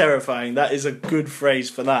 Uniquely terrifying. That is a good phrase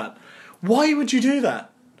for that. Why would you do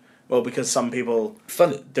that? Well, because some people...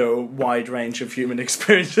 There are a wide range of human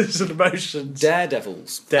experiences and emotions.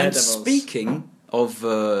 Daredevils. And speaking of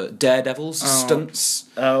daredevils, stunts...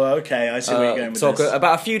 Oh, okay, I see where you're going with talk this.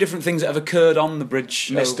 about a few different things that have occurred on the bridge...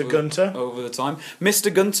 Mr. Gunter? Over the time.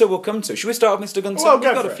 Mr. Gunter we'll come to. Should we start with Mr. Gunter? Well,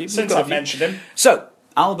 go for it, since I've mentioned him. So,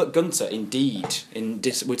 Albert Gunter, indeed.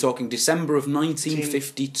 We're talking December of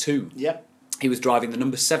 1952. Yep. He was driving the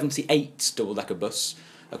number 78 double-decker bus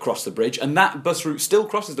across the bridge, and that bus route still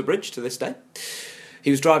crosses the bridge to this day.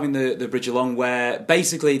 He was driving the bridge along where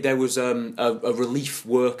basically there was a relief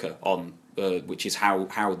worker on which is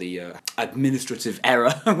how the administrative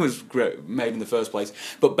error was made in the first place.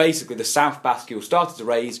 But basically, the South Bascule started to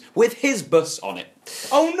raise with his bus on it.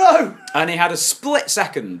 Oh no! And he had a split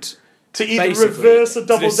second to either reverse a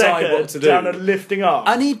double-decker down a lifting arm.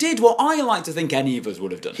 And he did what I like to think any of us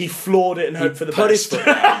would have done. He floored it and hoped for the put best. His foot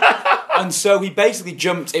down. And so he basically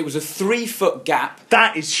jumped. It was a 3-foot gap.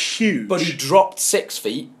 That is huge. But he dropped 6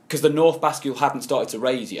 feet because the North Bascule hadn't started to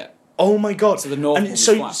raise yet. Oh my god! So the North and was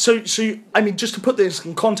so, flat. I mean, just to put this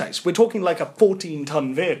in context, we're talking like a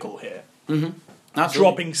 14-ton vehicle here,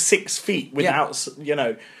 dropping 6 feet without,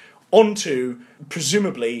 onto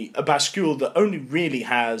presumably a bascule that only really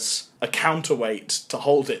has a counterweight to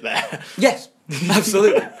hold it there. Yes,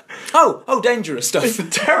 absolutely. Oh, dangerous stuff. It's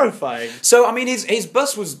terrifying. So, I mean, his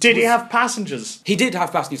bus was... Did he have passengers? He did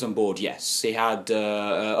have passengers on board, yes. He had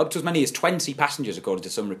up to as many as 20 passengers, according to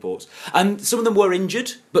some reports. And some of them were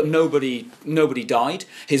injured, but nobody died.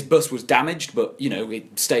 His bus was damaged, but,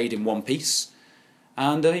 it stayed in one piece.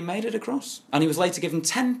 And he made it across. And he was later given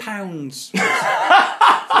 £10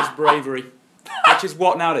 for his bravery. Which is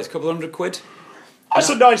what nowadays? A couple of £100? That's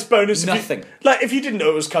a nice bonus. Nothing. If you didn't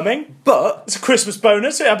know it was coming. But... It's a Christmas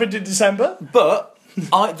bonus. It happened in December. But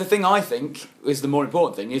the thing I think is the more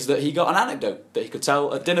important thing is that he got an anecdote that he could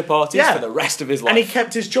tell at dinner parties for the rest of his life. And he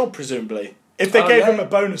kept his job, presumably. If they gave him a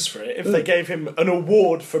bonus for it, if they gave him an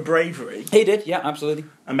award for bravery. He did, yeah, absolutely.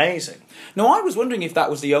 Amazing. Now, I was wondering if that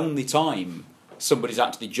was the only time somebody's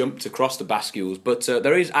actually jumped across the bascules, but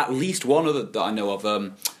there is at least one other that I know of,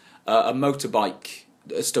 a motorbike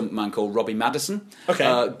stuntman called Robbie Madison. Okay.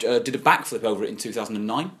 Did a backflip over it in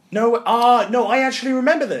 2009. No, I actually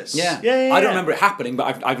remember this. Yeah. I don't remember it happening,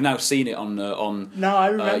 but I've now seen it on I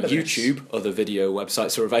remember YouTube. This. Other video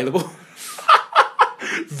websites are available.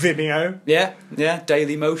 Vimeo. Yeah,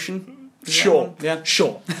 Daily Motion. Sure. Yeah.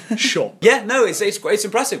 Sure. Yeah, no, it's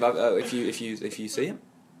impressive if you see it.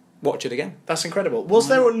 Watch it again. That's incredible. Was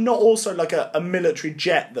there not also like a military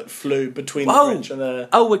jet that flew between the bridge and the...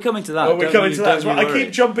 Oh, we're coming to that. Oh, we're coming to that as well. I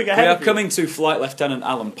keep jumping ahead. We are coming to Flight Lieutenant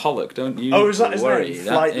Alan Pollock, don't you? Oh, is that his worry. name?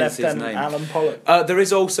 That Flight is Lieutenant his name. Alan Pollock. There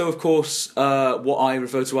is also, of course, what I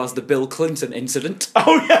refer to as the Bill Clinton incident.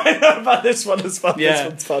 Oh, yeah, I know about this one as well. Yeah. This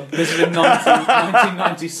one's fun. This is in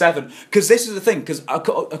 1997. Because this is the thing, because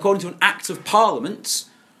according to an Act of Parliament...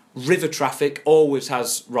 river traffic always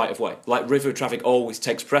has right of way. Like river traffic always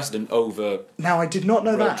takes precedent over. Now I did not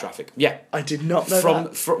know road that. Traffic. Yeah, I did not know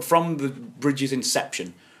that. From the bridge's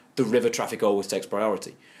inception, the river traffic always takes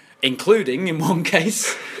priority, including in one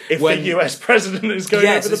case if the US president is going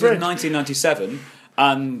over the bridge. Yes, in 1997,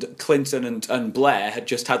 and Clinton and Blair had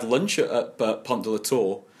just had lunch at Pont de la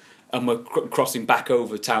Tour. And were crossing back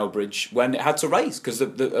over Tower Bridge when it had to race because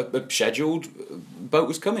the scheduled boat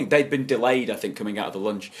was coming. They'd been delayed, I think, coming out of the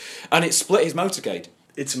lunch, and it split his motorcade.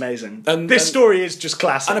 It's amazing. And this story is just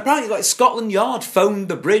classic. And apparently, like Scotland Yard phoned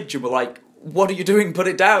the bridge and were like, "What are you doing? Put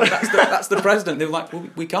it down." That's the president. They were like, "Well,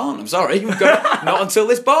 we can't. I'm sorry. Not until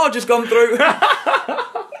this barge has gone through."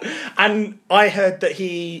 And I heard that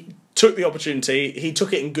he took the opportunity. He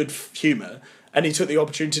took it in good humour. And he took the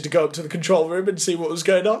opportunity to go up to the control room and see what was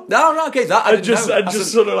going on. No, okay, that I didn't know. And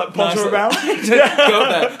just sort of like potter around. Go up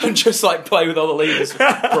there and just like play with all the levers,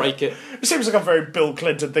 break it. It seems like a very Bill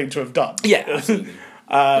Clinton thing to have done. Yeah, absolutely.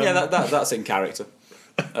 That's in character.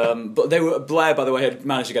 But Blair, by the way, had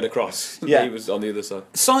managed to get across. Yeah. He was on the other side.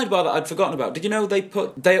 Sidebar that I'd forgotten about. Did you know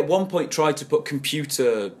they at one point tried to put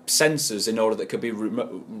computer sensors in order that could be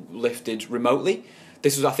lifted remotely?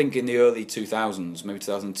 This was, I think, in the early 2000s, maybe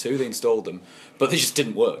 2002, they installed them. But they just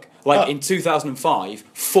didn't work. In 2005,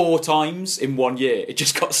 4 times in 1 year, it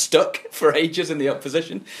just got stuck for ages in the up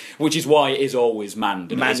position, which is why it is always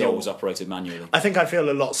manned and it is always operated manually. I think I feel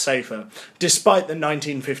a lot safer, despite the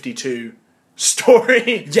 1952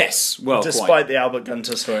 story. Yes, well, despite the Albert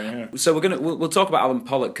Gunter story. Yeah. So we'll talk about Alan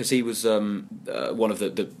Pollock because he was one of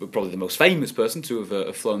the probably the most famous person to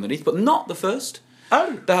have flown underneath, but not the first.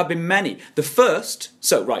 Oh. There have been many. The first...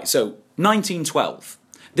 So 1912.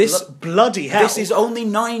 Bloody hell. This is only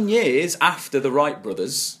 9 years after the Wright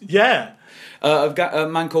brothers. Yeah. I've got a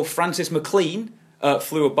man called Francis McLean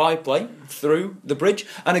flew a biplane through the bridge.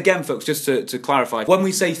 And again, folks, just to clarify, when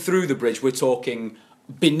we say through the bridge, we're talking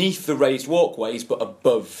beneath the raised walkways, but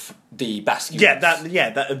above the bascules.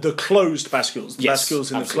 The closed bascules. The bascules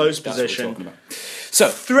in the closed position. So,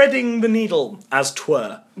 threading the needle, as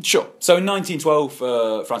 'twere. Sure. So in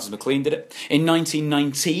 1912, Francis McLean did it. In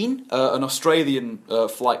 1919, an Australian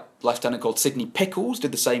flight lieutenant called Sidney Pickles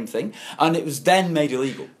did the same thing, and it was then made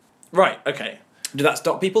illegal. Right, okay. Did that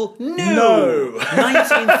stop people? No.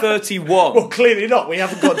 1931. Well, clearly not. We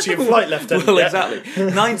haven't got to your flight lieutenant Well, yet. exactly.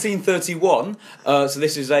 1931. So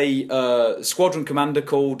this is a squadron commander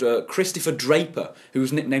called Christopher Draper, who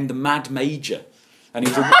was nicknamed the Mad Major, and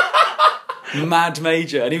he was a Mad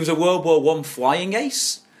Major, and he was a World War One flying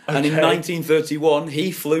ace. Okay. And in 1931,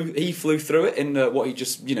 he flew through it in what he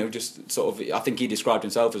just sort of. I think he described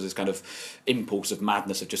himself as this kind of impulse of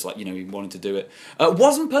madness of just like he wanted to do it.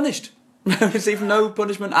 Wasn't punished. Received no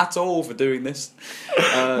punishment at all for doing this.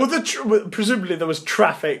 Presumably there was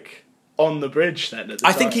traffic on the bridge then.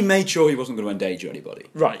 I think he made sure he wasn't going to endanger anybody.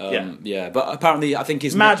 Right. Yeah. But apparently, I think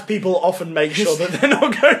his mad people often make sure that they're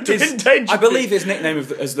not going to endanger. I believe his nickname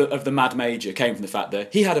of the Mad Major came from the fact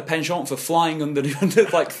that he had a penchant for flying under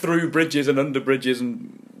like through bridges and under bridges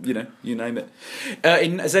and you name it.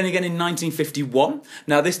 Then again in 1951.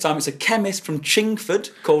 Now this time it's a chemist from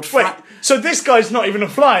Chingford called. So this guy's not even a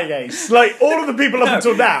flying ace. Like all of the people up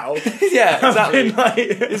until now. Yeah, exactly.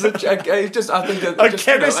 He's a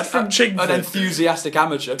chemist from Chingford. An enthusiastic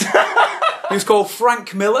amateur. He was called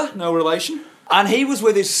Frank Miller, no relation. And he was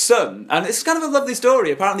with his son, and it's kind of a lovely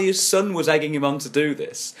story. Apparently his son was egging him on to do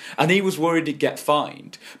this, and he was worried he'd get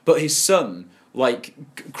fined. But his son,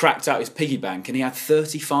 cracked out his piggy bank, and he had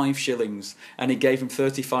 35 shillings, and he gave him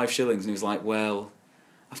 35 shillings, and he was like, well,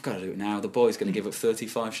 I've got to do it now. The boy's going to give up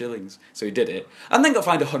 35 shillings. So he did it, and then got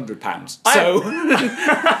fined £100. So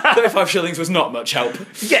 35 shillings was not much help.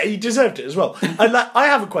 Yeah, he deserved it as well. I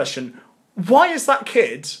have a question. Why is that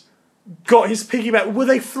kid got his piggy bank? Were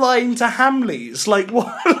they flying to Hamleys? Like what?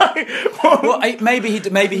 Well,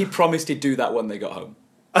 maybe he promised he'd do that when they got home.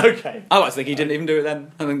 Okay. I think he didn't even do it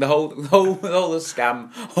then. I think the whole scam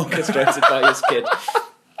orchestrated by this kid.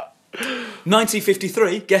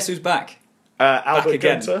 1953. Guess who's back? Albert back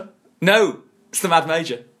again. Gunter? No, it's the Mad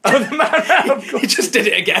Major. Oh, the Mad He just did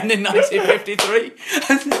it again in 1953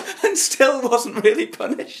 and still wasn't really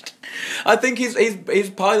punished. I think his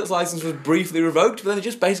pilot's license was briefly revoked, but then they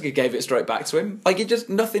just basically gave it straight back to him.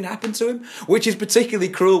 Nothing happened to him, which is particularly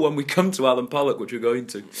cruel when we come to Alan Pollock, which we're going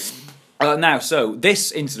to. Now, so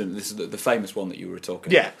this incident, this is the famous one that you were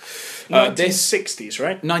talking about. Yeah. 1960s,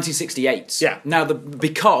 right? 1968. Yeah. Now, the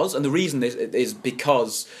reason this is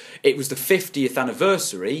because it was the 50th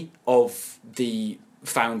anniversary of the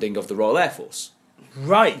founding of the Royal Air Force.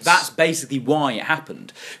 Right. That's basically why it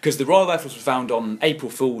happened. Because the Royal Air Force was founded on April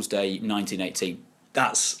Fool's Day, 1918.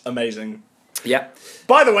 That's amazing. Yeah.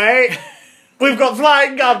 By the way, we've got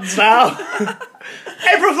flying guns now.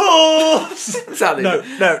 April Fools! Exactly.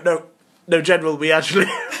 No, General, we actually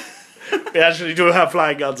do have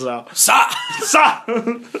flying guns now. Sir!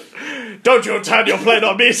 Don't you turn your plane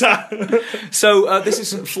on me, sir! So, this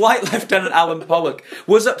is Flight Lieutenant Alan Pollock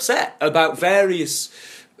was upset about various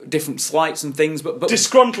different slights and things, but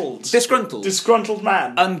disgruntled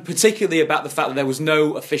man, and particularly about the fact that there was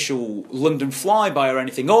no official London flyby or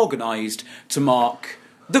anything organised to mark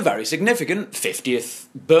the very significant 50th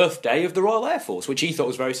birthday of the Royal Air Force, which he thought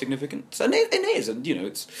was very significant, and it is, and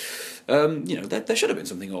it's there should have been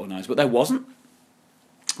something organised, but there wasn't.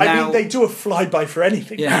 I mean, they do a flyby for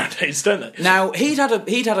anything nowadays, don't they? Now he'd had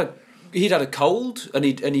a cold, and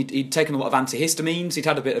he'd taken a lot of antihistamines. He'd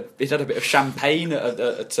had a bit of champagne at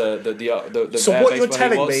the So air what base you're where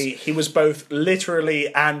telling me, he was both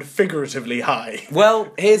literally and figuratively high.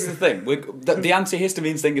 Well, here's the thing: the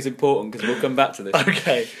antihistamines thing is important because we'll come back to this.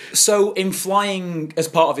 Okay. So in flying as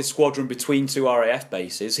part of his squadron between two RAF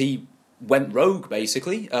bases, he went rogue.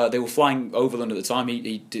 Basically, they were flying overland at the time.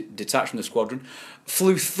 He detached from the squadron,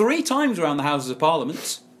 flew 3 times around the Houses of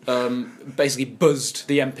Parliament. Basically buzzed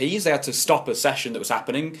the MPs. They had to stop a session that was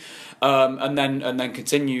happening, and then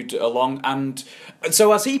continued along. And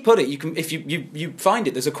so, as he put it, you can, if you find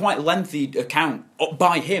it, there's a quite lengthy account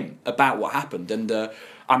by him about what happened. And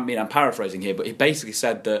I'm paraphrasing here, but he basically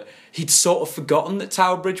said that he'd sort of forgotten that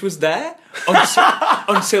Tower Bridge was there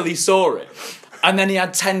until he saw it, and then he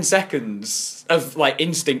had 10 seconds of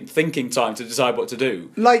instinct thinking time to decide what to do.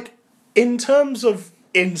 In terms of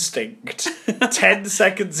instinct, 10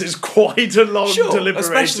 seconds is quite a long deliberation,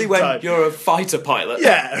 especially when you're a fighter pilot.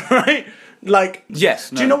 Yeah, right? Yes.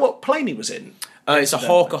 Do you know what plane he was in? It's a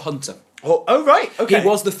Hawker Hunter. Oh, right, okay. He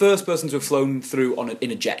was the first person to have flown through in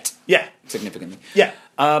a jet. Yeah. Significantly. Yeah.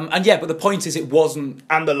 But the point is it wasn't...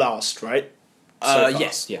 And the last, right?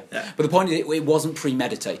 Yes, yeah. But the point is, it wasn't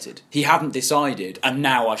premeditated. He hadn't decided, and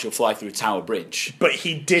now I shall fly through Tower Bridge. But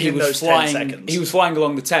he did in those 10 seconds. He was flying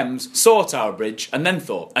along the Thames, saw Tower Bridge, and then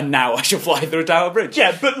thought, and now I shall fly through Tower Bridge.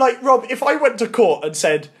 Yeah, but Rob, if I went to court and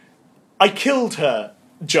said, I killed her,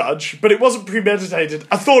 Judge, but it wasn't premeditated.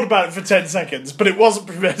 I thought about it for 10 seconds, but it wasn't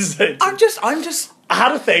premeditated. I'm just I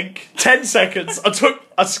had to think, 10 seconds,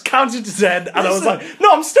 I counted to 10, and I was like,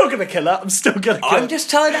 no, I'm still going to kill her, I'm just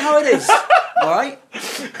telling her how it is, alright?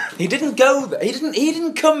 He didn't go there, he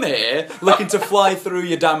didn't come here looking to fly through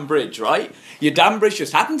your damn bridge, right? Your damn bridge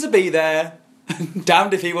just happened to be there,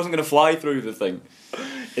 damned if he wasn't going to fly through the thing.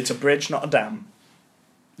 It's a bridge, not a dam.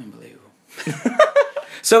 Unbelievable.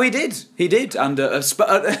 So he did, and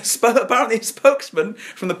apparently a spokesman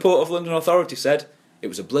from the Port of London Authority said, it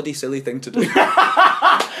was a bloody silly thing to do.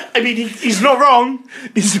 I mean, he's not wrong.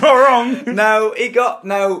 He's not wrong. Now,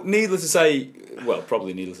 needless to say,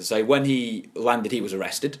 when he landed, he was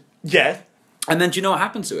arrested. Yeah. And then do you know what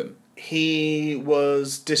happened to him? He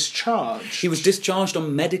was discharged. He was discharged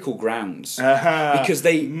on medical grounds. Because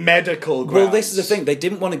medical grounds. Well, this is the thing. They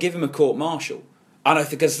didn't want to give him a court-martial. And I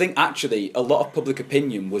think actually a lot of public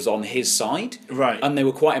opinion was on his side. Right. And they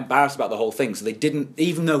were quite embarrassed about the whole thing. So they didn't,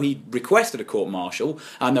 even though he requested a court-martial,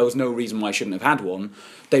 and there was no reason why he shouldn't have had one,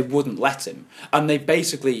 they wouldn't let him. And they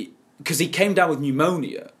basically, because he came down with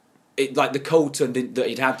pneumonia, the cold turned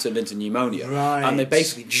into pneumonia. Right. And they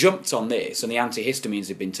basically jumped on this and the antihistamines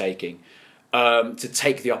he'd been taking to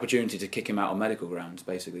take the opportunity to kick him out on medical grounds,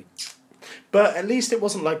 basically. But at least it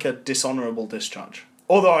wasn't like a dishonourable discharge.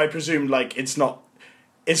 Although I presume, like, it's not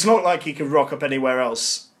like he could rock up anywhere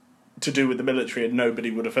else to do with the military and nobody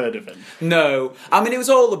would have heard of him. No. I mean, it was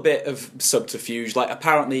all a bit of subterfuge. Like,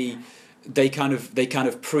 apparently they kind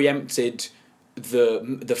of preempted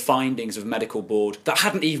the findings of medical board that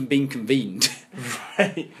hadn't even been convened.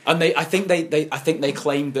 Right. And I think they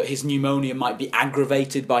claimed that his pneumonia might be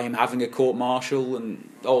aggravated by him having a court-martial and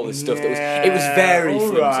all this stuff. It was very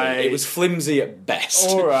flimsy. Right. It was flimsy at best.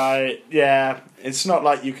 All right. Yeah. It's not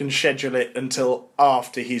like you can schedule it until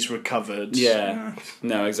after he's recovered. Yeah.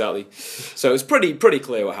 No, exactly. So it's pretty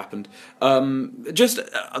clear what happened.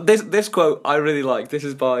 This quote I really like. This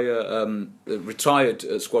is by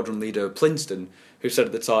retired squadron leader Plinston, who said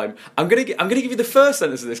at the time, I'm gonna give you the first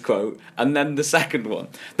sentence of this quote and then the second one.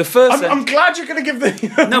 The first. I'm glad you're gonna give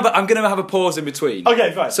the. No, but I'm gonna have a pause in between.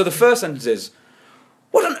 Okay, fine. So the first sentence is,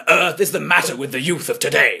 "What on earth is the matter with the youth of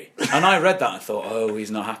today?" And I read that and I thought, oh, he's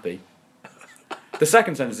not happy. The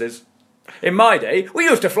second sentence is, "In my day, we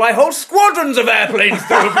used to fly whole squadrons of airplanes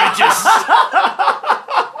through bridges."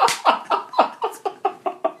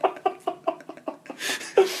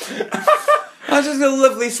 That's just a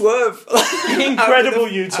lovely swerve. Incredible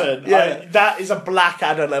U-turn. Yeah. That is a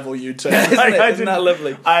Blackadder level U-turn. Isn't that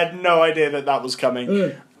lovely? I had no idea that was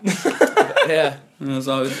coming. Yeah,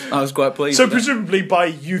 I was quite pleased. So presumably by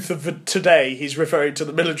youth of today, he's referring to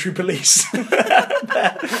the military police.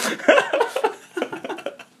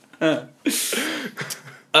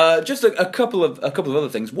 Just a couple of other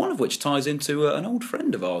things. One of which ties into an old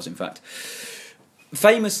friend of ours. In fact,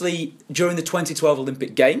 famously during the 2012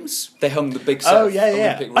 Olympic Games, they hung the big set of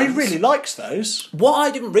Olympic rings. I really liked those. What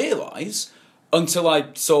I didn't realise until I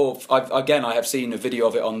saw, I have seen a video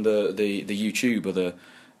of it on the YouTube, or the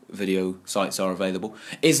video sites are available,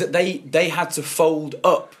 is that they had to fold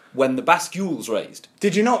up when the bascules raised.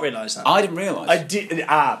 Did you not realise that? I didn't realise. I did.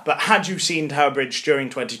 But had you seen Tower Bridge during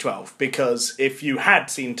 2012? Because if you had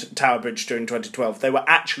seen Tower Bridge during 2012, they were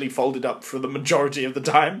actually folded up for the majority of the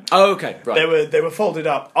time. Oh, okay, right. They were folded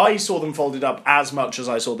up. I saw them folded up as much as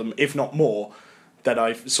I saw them, if not more, than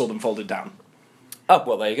I saw them folded down. Oh,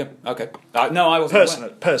 well, there you go. Okay. No, I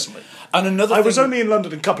wasn't Personally. And another I thing... was only in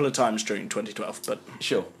London a couple of times during 2012, but...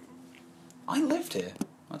 Sure. I lived here.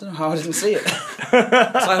 I don't know how I didn't see it. So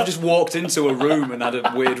I just walked into a room and had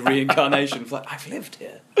a weird reincarnation. Like, I've lived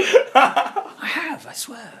here. I have, I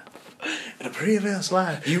swear. In a previous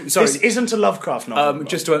life. Sorry. This isn't a Lovecraft novel.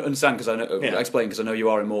 Just to understand, because I know, explain, because I know you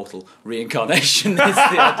are immortal. Reincarnation is the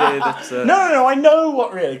idea that... No, I know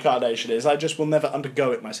what reincarnation is. I just will never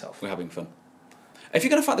undergo it myself. We're having fun. If you're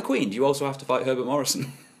going to fight the Queen, do you also have to fight Herbert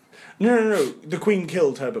Morrison? No. The Queen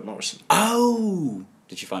killed Herbert Morrison. Oh!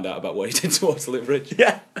 Did you find out about what he did to Waterloo Bridge?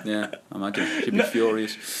 Yeah. Yeah, I imagine. She'd be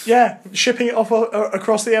furious. Yeah, shipping it off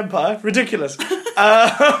across the Empire. Ridiculous.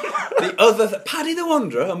 The other... Paddy the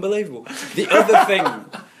Wanderer, unbelievable. The other thing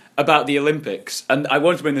about the Olympics, and I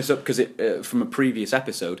wanted to bring this up because from a previous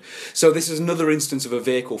episode, so this is another instance of a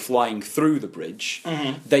vehicle flying through the bridge.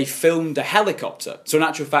 Mm-hmm. They filmed a helicopter. So in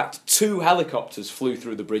actual fact, 2 helicopters flew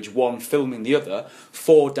through the bridge, one filming the other,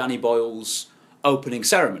 for Danny Boyle's opening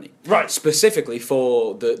ceremony. Right. Specifically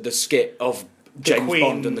for the skit of James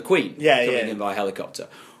Bond and the Queen coming in by helicopter.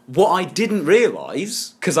 What I didn't realise,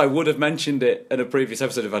 because I would have mentioned it in a previous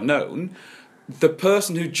episode if I'd known, the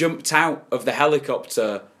person who jumped out of the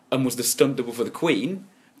helicopter and was the stunt double for the Queen,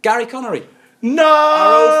 Gary Connery. No!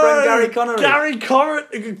 Our old friend Gary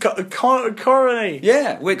Connery. Connery.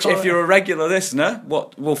 Yeah, which, if you're a regular listener,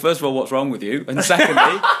 first of all, what's wrong with you? And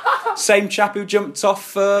secondly, same chap who jumped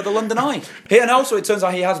off the London Eye. And also, it turns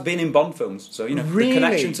out he has been in Bond films. So, the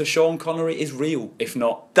connection to Sean Connery is real, if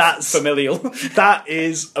not familial. That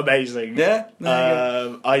is amazing. Yeah.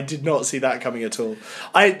 I did not see that coming at all.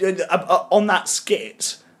 On that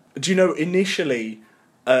skit, do you know, initially...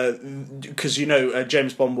 because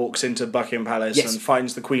James Bond walks into Buckingham Palace and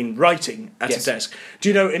finds the Queen writing at a desk. Do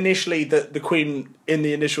you know initially that the Queen in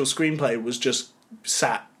the initial screenplay was just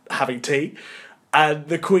sat having tea, and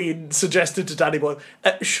the Queen suggested to Danny Boyle,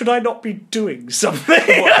 "Should I not be doing something?"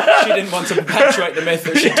 She didn't want to perpetuate the myth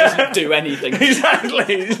that she doesn't do anything.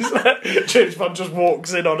 Exactly. James Bond just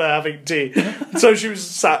walks in on her having tea, so she was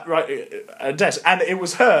sat right at a desk, and it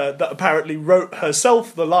was her that apparently wrote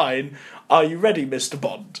herself the line, "Are you ready, Mr.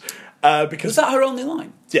 Bond?" Because was that her only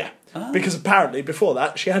line? Yeah. Oh. Because apparently before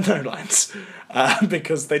that she had no lines.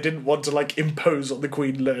 Because they didn't want to impose on the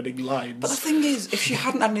Queen learning lines. But the thing is, if she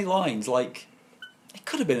hadn't had any lines, it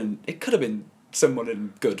could have been someone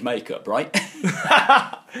in good makeup, right?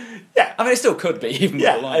 Yeah. I mean, it still could be, even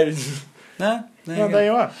with the lines. There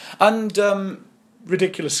you are. And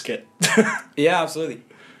ridiculous skit. Yeah, absolutely.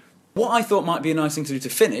 What I thought might be a nice thing to do to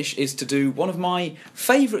finish is to do one of my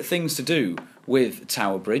favourite things to do with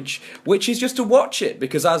Tower Bridge, which is just to watch it,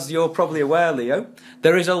 because as you're probably aware, Leo,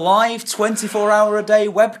 there is a live 24-hour-a-day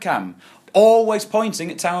webcam always pointing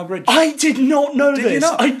at Tower Bridge. I did not know this. Did you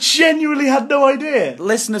not? I genuinely had no idea.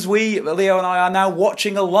 Listeners, Leo and I, are now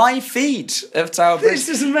watching a live feed of Tower Bridge. This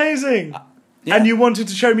is amazing. Yeah. And you wanted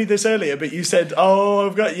to show me this earlier, but you said,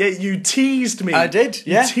 you teased me. I did,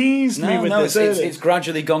 yeah. You teased me with this earlier. It's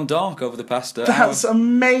gradually gone dark over the past That's hour.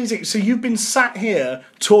 amazing. So you've been sat here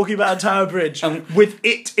talking about Tower Bridge with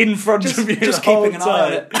it in front of you just the whole keeping an eye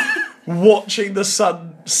on it. watching the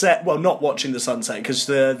sunset. Well, not watching the sunset, because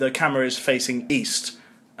the camera is facing east.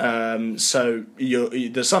 So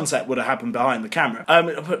the sunset would have happened behind the camera.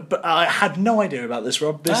 But I had no idea about this,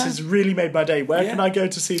 Rob. This has really made my day. Where can I go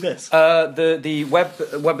to see this? The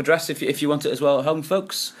web address, if you want it as well at home,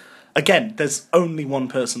 folks. Again, there's only one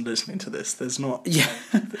person listening to this. There's not... Yeah.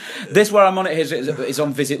 This, where I'm on it, is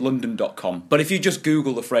on visitlondon.com. But if you just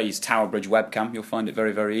Google the phrase Tower Bridge webcam, you'll find it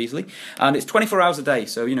very, very easily. And it's 24 hours a day,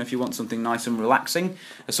 so, if you want something nice and relaxing,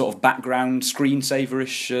 a sort of background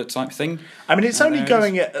screensaver-ish type thing. I mean, it's only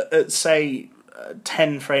going at say...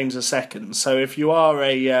 10 frames a second. So if you are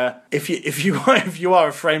a if you are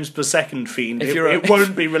a frames per second fiend, it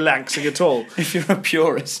won't be relaxing at all. If you're a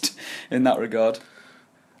purist in that regard.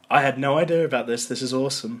 I had no idea about this. This is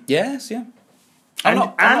awesome. Yes, yeah. I'm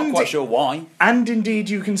not quite sure why. And indeed,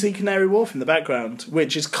 you can see Canary Wharf in the background,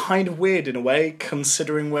 which is kind of weird in a way,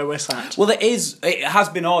 considering where we're sat. Well, it has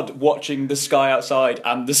been odd watching the sky outside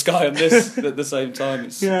and the sky on this at the same time.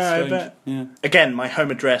 It's strange. I bet. Yeah. Again, my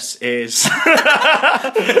home address is... someone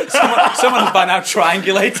has by now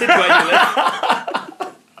triangulated where you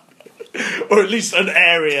live. Or at least an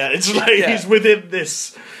area. It's he's within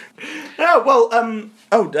this... Yeah, well,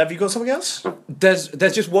 have you got something else? There's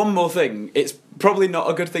just one more thing. It's probably not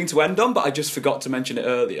a good thing to end on, but I just forgot to mention it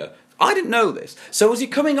earlier. I didn't know this. So as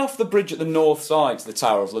you're coming off the bridge at the north side to the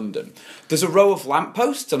Tower of London, there's a row of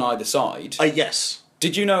lampposts on either side. Yes.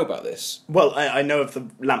 Did you know about this? Well, I know of the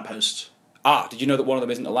lamppost. Did you know that one of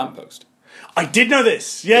them isn't a lamppost? I did know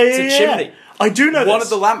this. It's a chimney. I do know One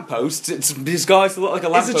this. of the lampposts, it's disguised to look like a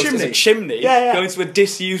lamppost, it's a chimney yeah. going to a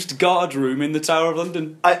disused guard room in the Tower of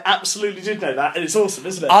London. I absolutely did know that, and it's awesome,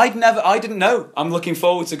 isn't it? I didn't know. I'm looking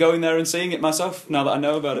forward to going there and seeing it myself, now that I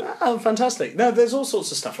know about it. Oh, fantastic. No, there's all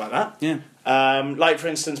sorts of stuff like that. Yeah. Like, for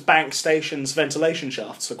instance, bank stations' ventilation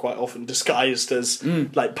shafts are quite often disguised as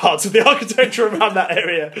parts of the architecture around that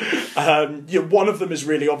area. One of them is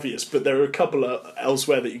really obvious, but there are a couple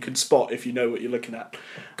elsewhere that you can spot if you know what you're looking at.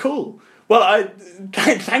 Cool. Well, I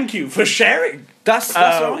thank you for sharing. That's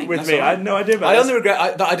all right. With me. Right. I had no idea about it. I only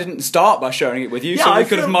regret that I didn't start by sharing it with you, so we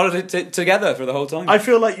could have modded it together for the whole time. I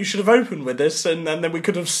feel like you should have opened with this, and then we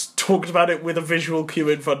could have talked about it with a visual cue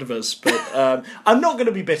in front of us. But I'm not going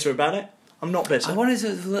to be bitter about it. I'm not bitter. I wanted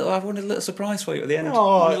a little surprise for you at the end.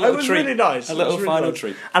 Oh, it was treat. Really nice. A little final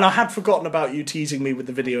treat. And I had forgotten about you teasing me with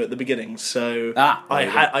the video at the beginning, so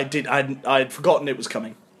I'd forgotten it was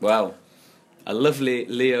coming. Wow. A lovely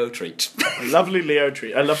Leo treat. A lovely Leo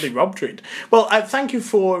treat. A lovely Rob treat. Well, thank you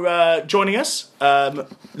for joining us,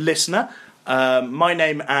 listener. My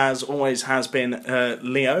name, as always, has been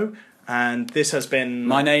Leo, and this has been...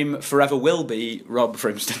 My name forever will be Rob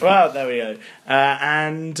Frimston. Well, there we go.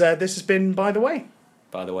 And this has been By the Way.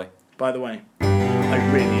 By the way. By the way.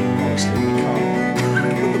 I really, honestly,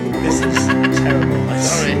 can't... This is...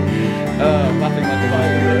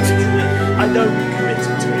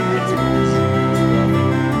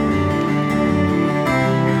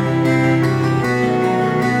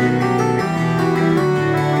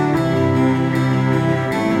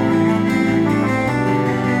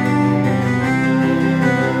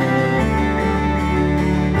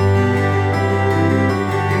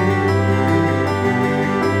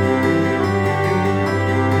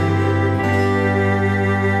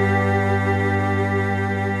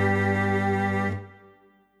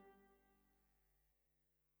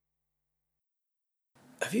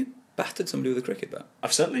 Have you battered somebody with a cricket bat?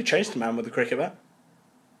 I've certainly chased a man with a cricket bat.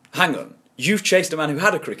 Hang on. You've chased a man who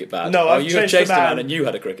had a cricket bat? No, I've you have chased chased a a man man and you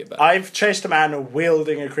had a cricket bat? I've chased a man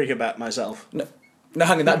wielding a cricket bat myself. No,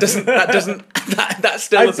 hang on. That's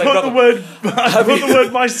still the same problem. I put the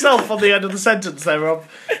word myself on the end of the sentence there, Rob.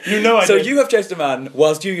 You know I So did. you have chased a man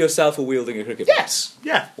whilst you yourself were wielding a cricket bat? Yes,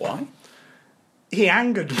 yeah. Why? He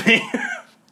angered me.